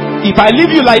becoming? If I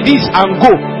leave you like this and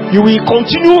go, you will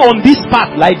continue on this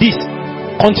path like this.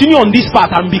 Continue on this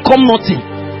path and become nothing.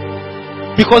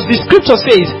 Because the scripture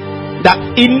says that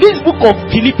in this book of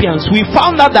Philippians, we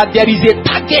found out that there is a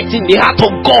target in the heart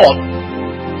of God.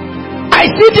 I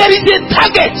see there is a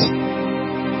target.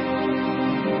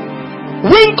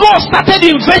 When God started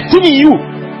investing in you,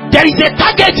 there is a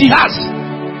target he has.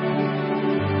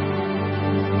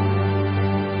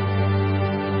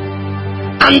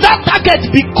 And that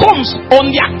target becomes, on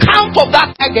the account of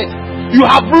that target, you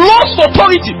have lost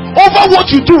authority over what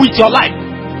you do with your life.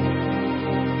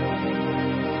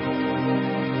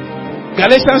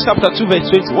 Galatians chapter 2 verse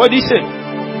 20. What did he say?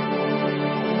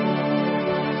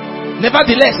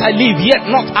 Nevertheless I live, yet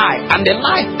not I, and the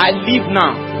life I live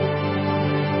now.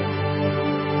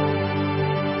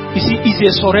 You see, is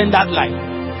a surrendered life.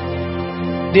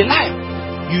 The life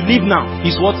you live now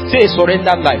is what says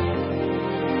surrendered life.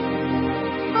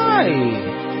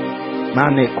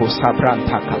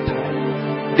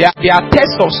 The There are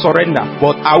tests of surrender,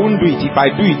 but I won't do it. If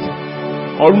I do it,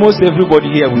 almost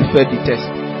everybody here will fail the test.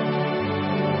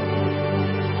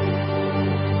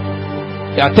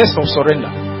 There are tests of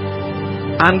surrender.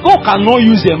 And God cannot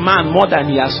use a man more than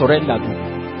he has surrendered to.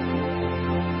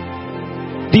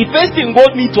 The first thing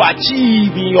God needs to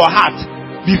achieve in your heart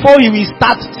before he will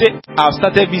start, say, I've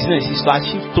started business, is to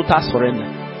achieve total surrender.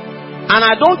 And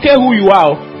I don't care who you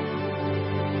are.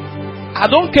 I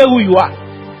don't care who you are.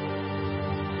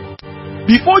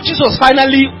 Before Jesus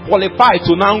finally qualified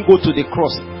to now go to the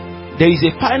cross, there is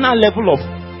a final level of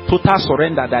total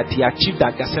surrender that he achieved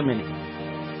at Gethsemane.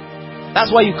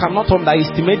 That's why you cannot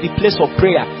underestimate the place of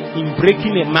prayer in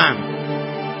breaking a man.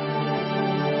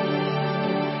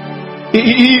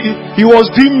 He was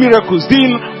doing miracles,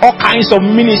 doing all kinds of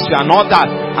ministry and all that.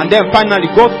 And then finally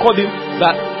God called him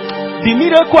that the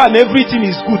miracle and everything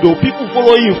is good, though people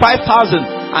follow you 5,000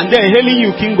 and then hailing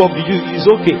you King of the Jews is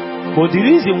okay. But the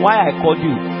reason why I called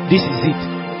you, this is it.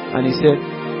 And he said,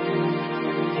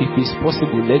 if it's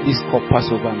possible, let this cup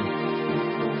pass over me.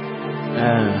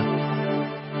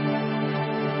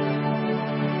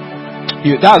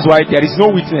 That's why there is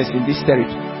no witness in this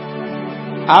territory.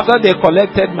 After they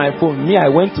collected my phone, I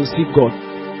went to see God.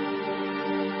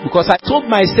 Because I told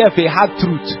myself a hard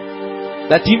truth.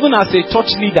 That even as a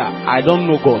church leader, I don't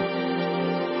know God.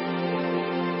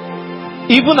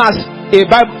 Even as a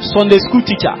Bible Sunday school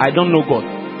teacher, I don't know God.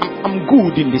 I'm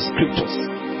good in the scriptures.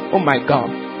 Oh my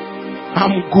God.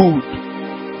 I'm good.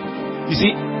 You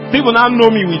see, people now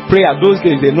know me with prayer. Those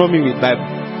days, they know me with Bible.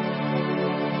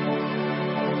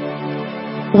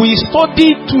 We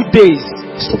studied 2 days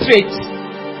straight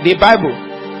the Bible.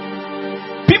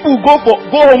 People go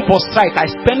home for strike.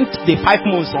 I spent the 5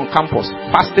 months on campus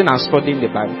fasting and studying the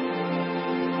Bible.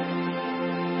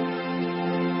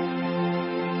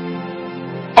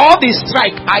 All the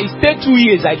strike, I stayed 2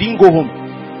 years. I didn't go home.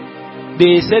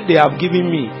 They said they have given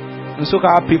me, and so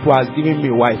our people has given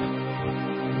me a wife.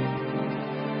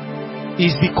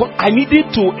 It's because I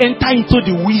needed to enter into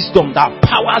the wisdom that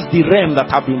powers the realm that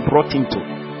I've been brought into.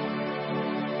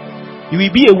 You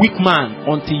will be a weak man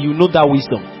until you know that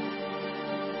wisdom.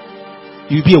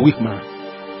 You will be a weak man.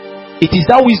 It is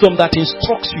that wisdom that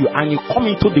instructs you and you come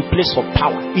into the place of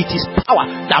power. It is power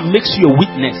that makes you a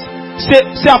witness.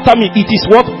 Say after me, it is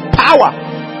what? Power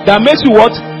that makes you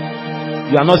what?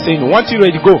 You are not saying no. Once you're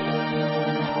ready, go.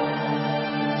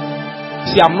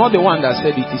 See, I'm not the one that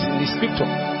said it. Is in the scripture.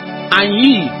 And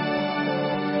ye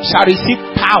shall receive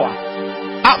power.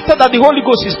 After that the Holy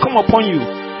Ghost is come upon you.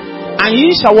 And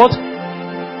ye shall what?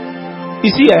 You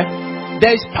see,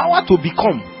 there is power to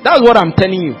become. That's what I'm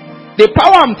telling you. The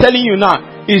power I'm telling you now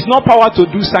is not power to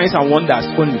do signs and wonders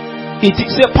only. It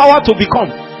is a power to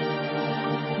become.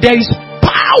 There is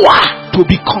power to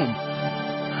become.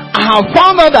 I have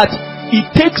found out that it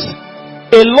takes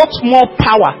a lot more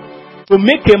power to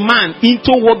make a man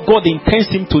into what God intends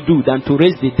him to do than to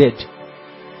raise the dead.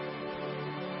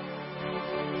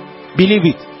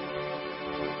 Believe it.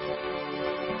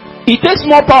 It takes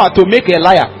more power to make a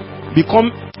liar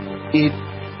become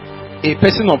a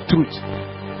person of truth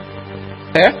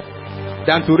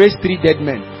than to raise 3 dead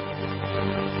men.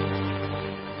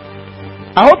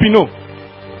 I hope you know.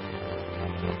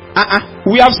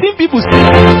 We have seen people.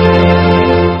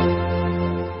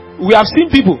 We have seen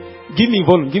people. Give me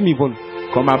volume.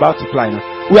 Come, I'm about to fly now.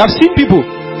 We have seen people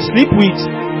sleep with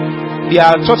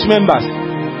their church members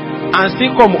and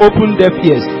still come open their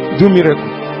ears, do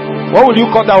miracle. What would you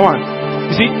call that one?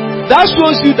 You see, that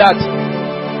shows you that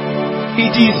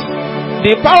it is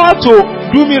the power to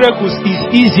do miracles is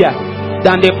easier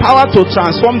than the power to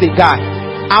transform the guy.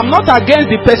 I'm not against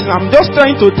the person. I'm just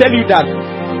trying to tell you that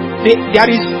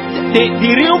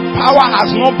the real power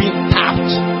has not been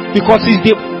tapped, because it's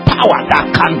the power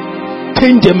that can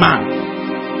change a man.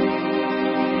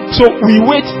 So we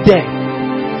wait there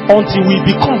until we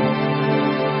become.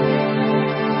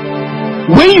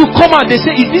 When you come out, they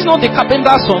say, is this not the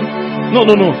carpenter's son? No.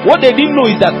 What they didn't know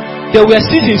is that there were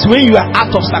seasons when you were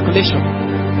out of circulation.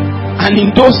 And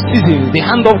in those seasons, the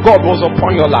hand of God was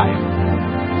upon your life.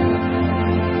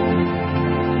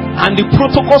 And the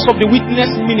protocols of the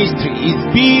witness ministry is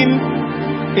being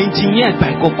engineered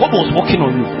by God. God was working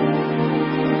on you.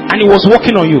 And He was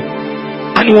working on you.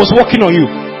 And He was working on you.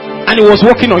 And He was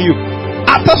working on you.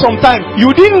 After some time,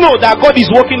 you didn't know that God is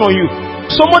working on you.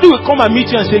 Somebody will come and meet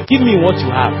you and say, give me what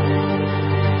you have.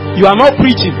 You are not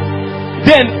preaching.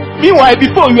 Then, meanwhile,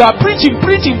 before you are preaching,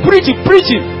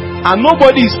 and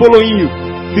nobody is following you.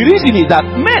 The reason is that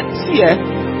men, see,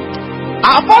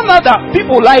 I found out that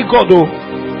people like God, though.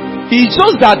 It's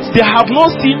just that they have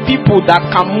not seen people that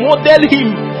can model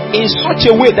Him in such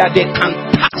a way that they can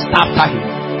task after Him.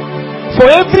 For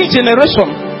every generation,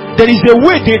 there is a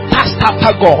way they thirst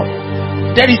after God.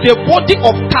 There is a body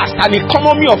of thirst, an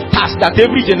economy of thirst that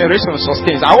every generation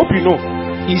sustains. I hope you know.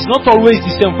 It's not always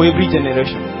the same for every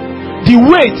generation. The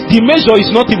weight, the measure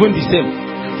is not even the same.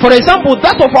 For example,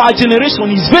 that of our generation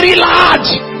is very large.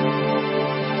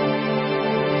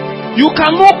 You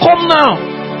cannot come now.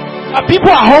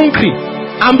 People are hungry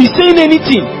and be saying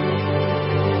anything.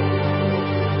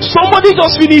 Somebody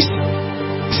just finished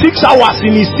 6 hours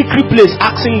in his secret place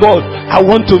asking God, I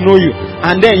want to know you.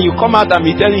 And then you come out and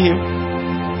be telling him,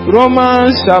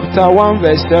 Romans chapter 1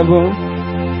 verse 7.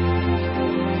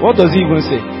 What does he even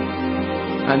say?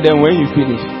 And then when you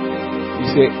finish, you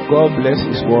say, God bless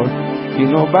his word. You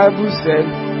know, Bible said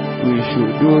we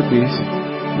should do this,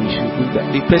 we should do that.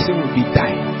 The person will be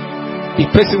dying. The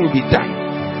person will be dying.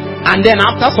 And then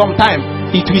after some time,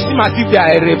 it will seem as if they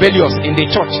are rebellious in the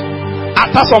church.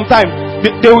 After some time,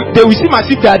 they will seem as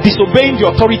if they are disobeying the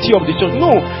authority of the church.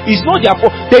 No, it's not their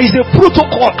fault. There is a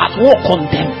protocol at work on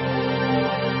them.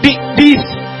 This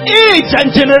age and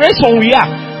generation we are,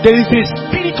 there is a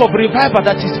spirit of revival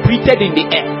that is breathed in the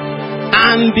air.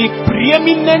 And the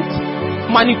preeminent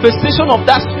manifestation of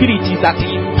that spirit is that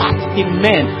it imparts in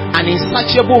men an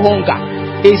insatiable hunger,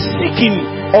 a seeking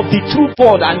of the true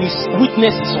God and his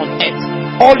witnesses on earth,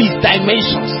 all his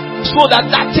dimensions, so that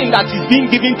that thing that is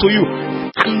being given to you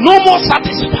and no more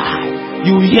satisfied,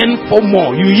 you yearn for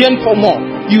more, you yearn for more,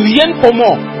 you yearn for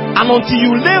more. And until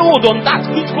you lay hold on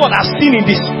that which God has seen in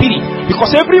the spirit,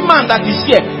 because every man that is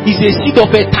here is a seed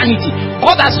of eternity.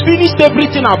 God has finished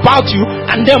everything about you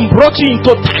and then brought you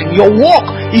into time. Your work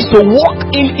is to walk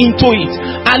into it.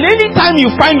 And anytime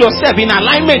you find yourself in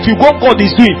alignment with what God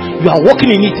is doing, you are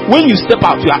walking in it. When you step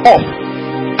out, you are off.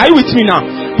 Are you with me now?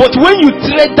 But when you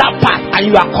tread that path and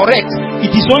you are correct,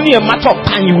 it is only a matter of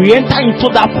time you will enter into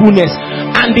that fullness.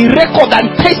 And the record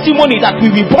and testimony that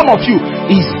will be born of you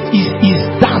is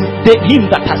him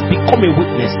that has become a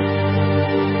witness.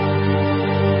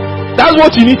 That's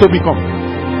what you need to become.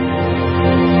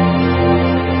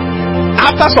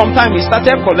 After some time, he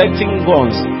started collecting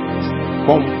guns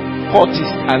from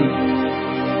cultists and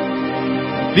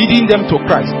leading them to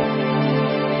Christ.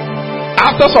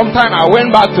 After some time, I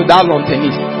went back to that lawn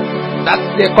tennis. That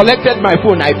they collected my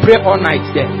phone. I prayed all night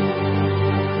there.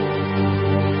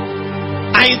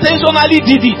 I intentionally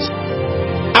did it.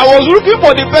 I was looking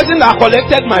for the person that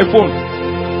collected my phone,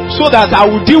 so that I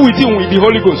would deal with him with the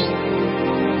Holy Ghost.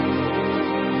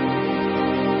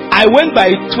 I went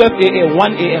by 12 a.m.,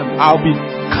 1 a.m. I'll be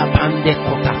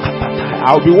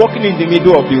walking in the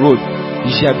middle of the road.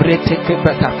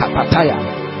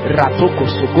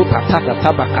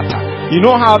 You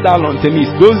know how that mountain is.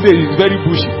 Those days is very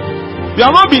bushy. You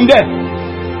have not been there.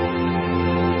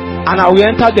 And I will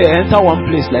enter one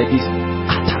place like this.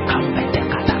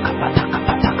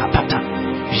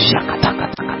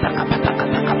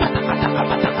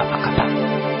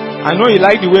 I know you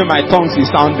like the way my tongues is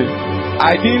sounding.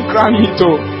 I didn't cram it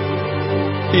all.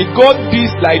 It got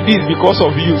this like this because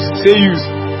of use. Say use.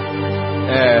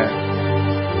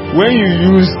 When you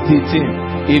use the thing,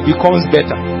 it becomes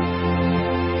better.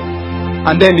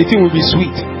 And then the thing will be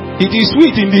sweet. It is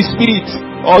sweet in the spirit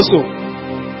also.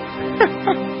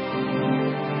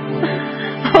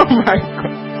 Oh my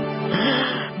God.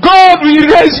 God will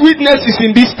raise witnesses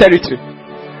in this territory.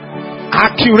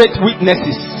 Accurate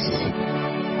witnesses.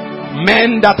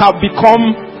 Men that have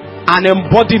become an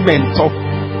embodiment of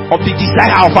the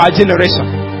desire of our generation.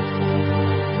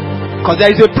 Because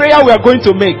there is a prayer we are going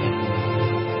to make.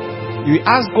 You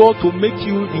ask God to make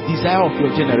you the desire of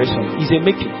your generation. He's a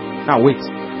making. Now wait.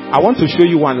 I want to show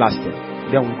you one last thing.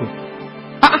 Then we go.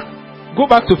 Go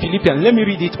back to Philippians. Let me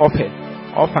read it often.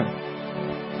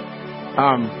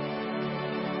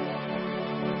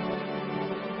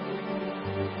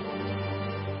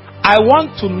 I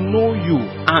want to know you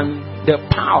and the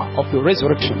power of your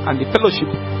resurrection and the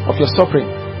fellowship of your suffering,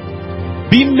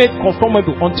 being made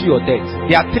conformable unto your death.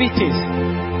 There are three things: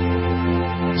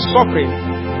 suffering,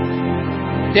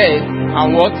 death,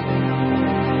 and what?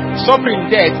 Suffering,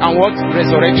 death, and what?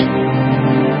 Resurrection.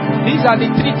 These are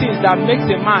the three things that makes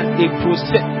a man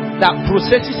that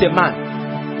processes a man.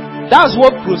 That's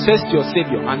what processed your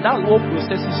Savior, and that's what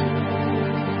processes you.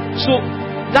 So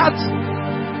that's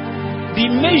the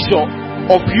measure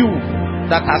of you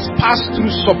that has passed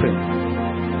through suffering,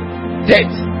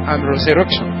 death, and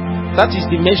resurrection. That is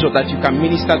the measure that you can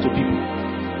minister to people.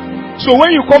 So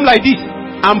when you come like this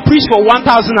and preach for 1,000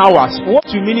 hours, what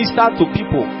you minister to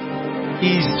people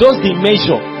is just the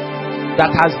measure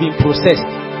that has been processed.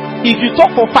 If you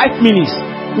talk for 5 minutes,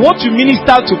 what you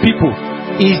minister to people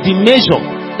is the measure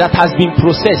that has been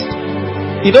processed.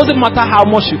 It doesn't matter how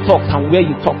much you talked and where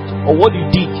you talked. or what you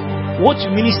did, what you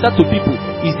minister to people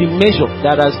is the measure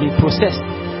that has been processed.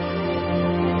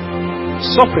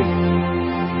 Suffering,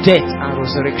 death, and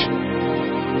resurrection.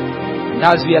 And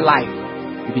that's where life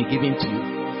will be given to you.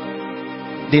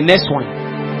 The next one,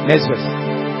 next verse.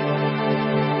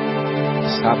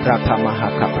 Sabrata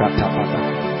mahaka prata baba.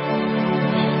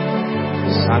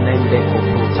 Sanende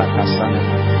kopruta kasane.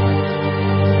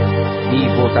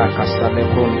 Iboda kasane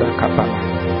bronda kapana.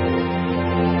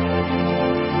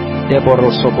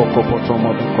 Deboroso boko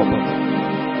potomo kopo.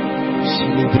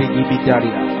 Sinibri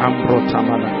ibidaria ambrota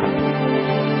manaka.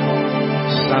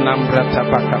 Sanambrata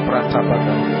baka prata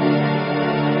baba.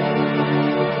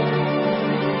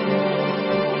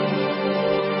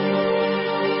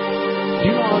 Do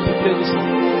you know how to play this song?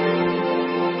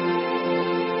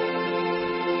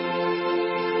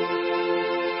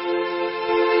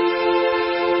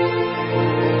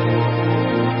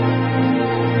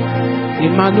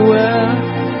 Emmanuel,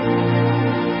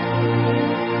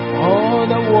 all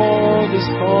the world is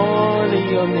calling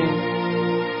your name.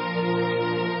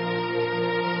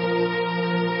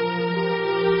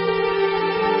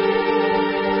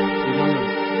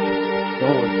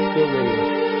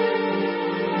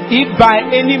 If by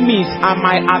any means I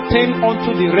might attain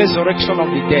unto the resurrection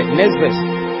of the dead. Next verse.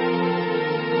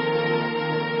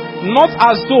 Not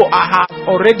as though I have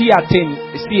already attained.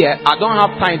 See, I don't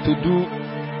have time to do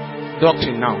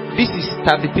doctrine now. This is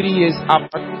 33 years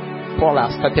after Paul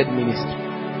has started ministry.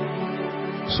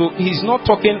 So he's not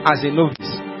talking as a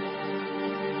novice.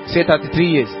 Say 33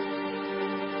 years.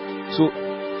 So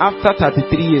after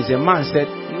 33 years, a man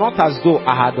said, not as though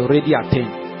I had already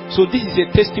attained. So this is a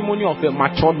testimony of a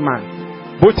matured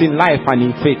man, both in life and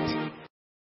in faith.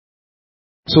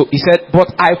 So he said, but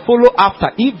I follow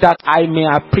after, if that I may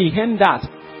apprehend that,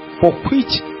 for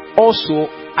which also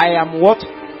I am what?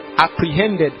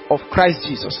 Apprehended of Christ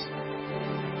Jesus.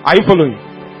 Are you following?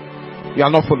 You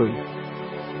are not following.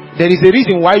 There is a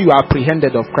reason why you are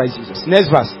apprehended of Christ Jesus. Next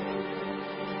verse.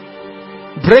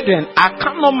 Brethren, I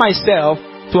cannot myself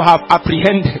to have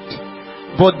apprehended.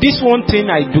 But this one thing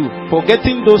I do,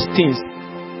 forgetting those things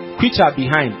which are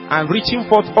behind, and reaching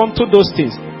forth unto those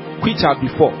things which are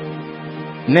before.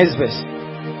 Next verse.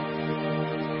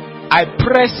 I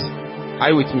press. Are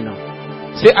you with me now?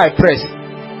 Say, I press.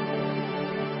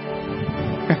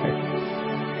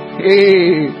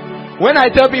 Hey, when I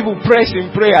tell people press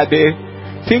in prayer, they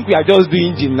think we are just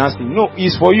doing gymnastics. No,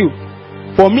 it's for you.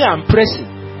 For me, I'm pressing.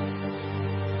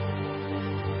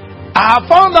 I have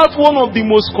found out one of the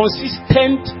most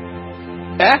consistent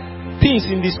things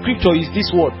in the scripture is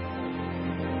this word.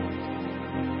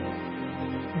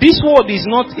 This word is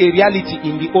not a reality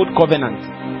in the old covenant.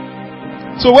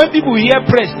 So when people hear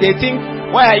press, they think,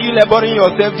 why are you laboring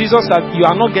yourself? Jesus, you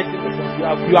are not getting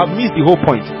it. You have missed the whole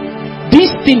point. This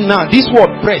thing now, this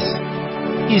word press,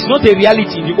 is not a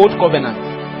reality in the old covenant.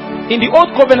 In the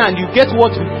old covenant, you get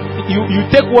what you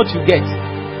take what you get.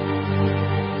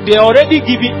 They have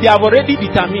already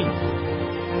determined.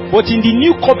 But in the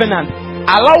new covenant,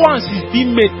 allowance is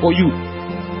being made for you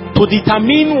to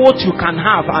determine what you can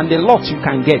have and the lot you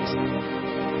can get.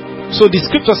 So the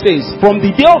scripture says, from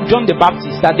the day of John the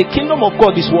Baptist, that the kingdom of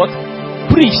God is what?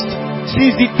 Preached.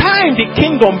 Since the time the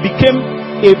kingdom became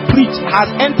a preach, has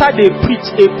entered a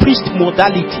priest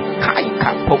modality.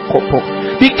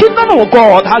 The kingdom of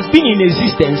God has been in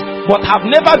existence, but have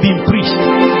never been preached.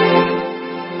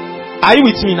 Are you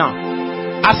with me now?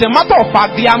 As a matter of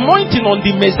fact, the anointing on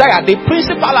the Messiah, the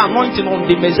principal anointing on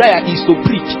the Messiah is to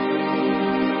preach.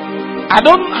 I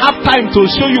don't have time to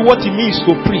show you what it means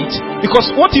to preach, because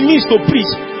what it means to preach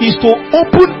is to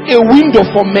open a window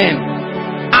for men.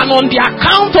 And on the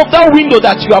account of that window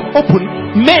that you have opened,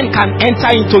 men can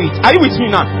enter into it. Are you with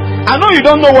me now? I know you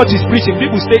don't know what is preaching.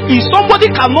 People say, if somebody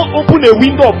cannot open a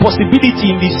window of possibility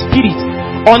in the spirit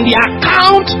on the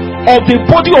account of the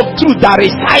body of truth that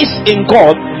resides in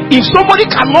God, if somebody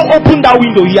cannot open that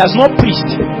window, he has not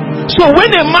preached. So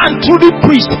when a man truly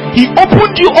preached, he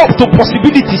opened you up to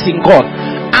possibilities in God.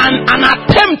 And an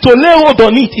attempt to lay hold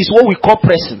on it is what we call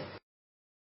pressing.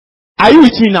 Are you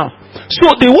with me now?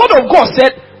 So the word of God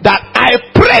said that I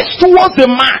press towards the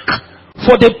mark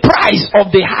for the prize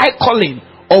of the high calling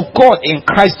of God in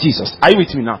Christ Jesus. Are you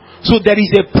with me now? So there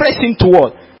is a pressing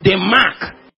toward the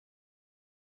mark.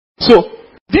 So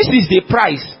this is the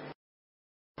prize.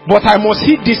 But I must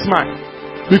hit this mark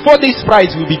before this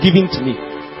prize will be given to me.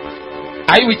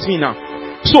 Are you with me now?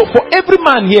 So for every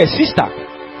man here, sister,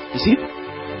 you see,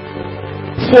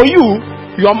 for you,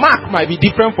 your mark might be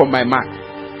different from my mark.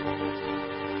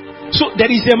 So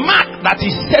there is a mark that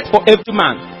is set for every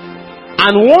man.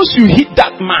 And once you hit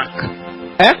that mark,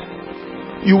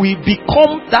 you will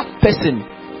become that person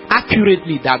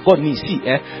accurately that God needs. See,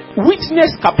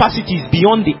 witness capacity is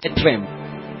beyond the earth realm.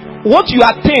 What you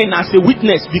attain as a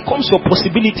witness becomes your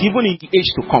possibility even in the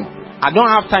age to come. I don't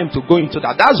have time to go into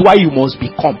that. That's why you must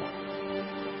become.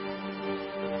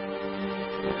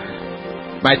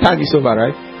 My time is over,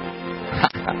 right?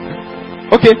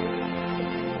 Okay.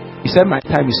 He said my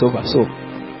time is over. So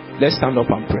let's stand up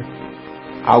and pray.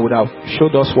 I would have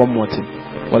showed us one more thing.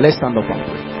 But let's stand up and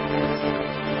pray.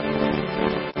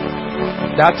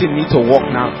 That thing need to walk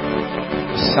now.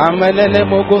 Samelele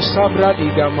mogo sabra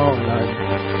digama online.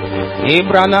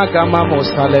 Ibrana gama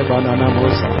mosale banana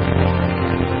mosa.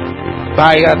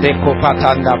 Baya deko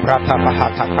patanda brata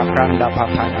bahata kapranda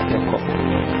pataya deko.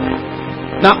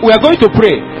 Now we are going to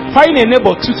pray. Find a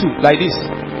neighbor tutu like this.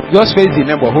 Just face the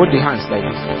neighbor. Hold the hands like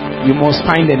this. You must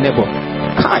find a neighbor.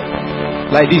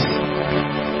 Like this.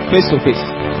 Face to face.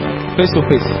 Face to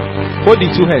face. Hold the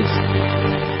two hands.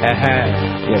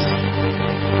 Yes.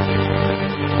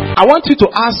 I want you to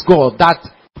ask God that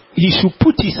He should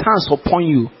put His hands upon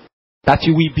you, that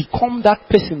you will become that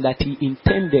person that He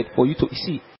intended for you to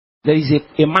see. There is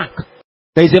a mark.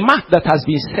 There is a mark that has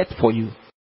been set for you.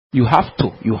 You have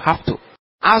to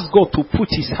ask God to put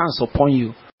His hands upon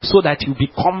you so that you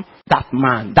become that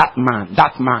man, that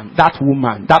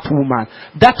woman,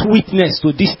 that witness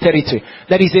to this territory.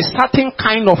 There is a certain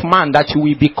kind of man that you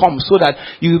will become so that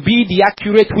you will be the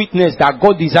accurate witness that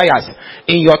God desires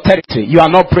in your territory. You are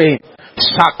not praying.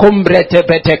 Sakumbrete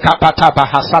bete kapata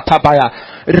bahasata baya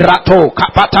rato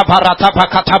kapata barata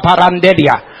bakata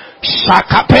barandelia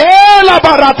shakapela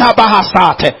barata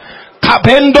bahasate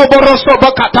kabendo boroso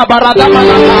bakata barada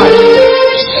manata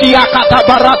siakata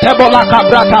barate bola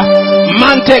kabrata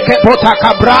mante kepota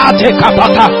kabrate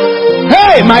kapata.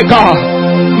 Hey my God,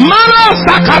 mana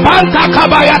sakabanta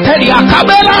kabayateria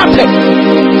kabelate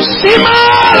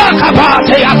simala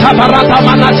kabate yatabarata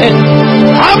manate.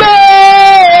 Amen.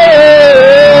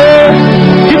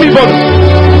 Give me both.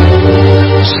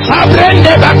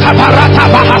 Sabrende bakabarata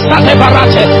bahasate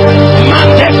barate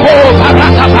mandeko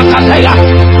barata bakataya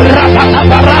rapata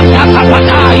barata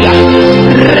kapataya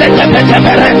retepete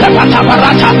berete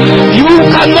patabarata. You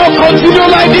cannot continue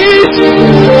like this.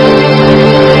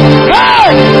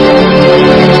 Hey!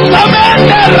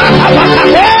 Sabrende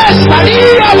rakabakate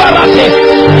salia barate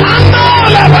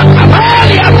andola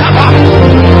bakabalia kaba.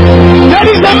 There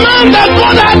is a man that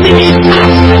God has in his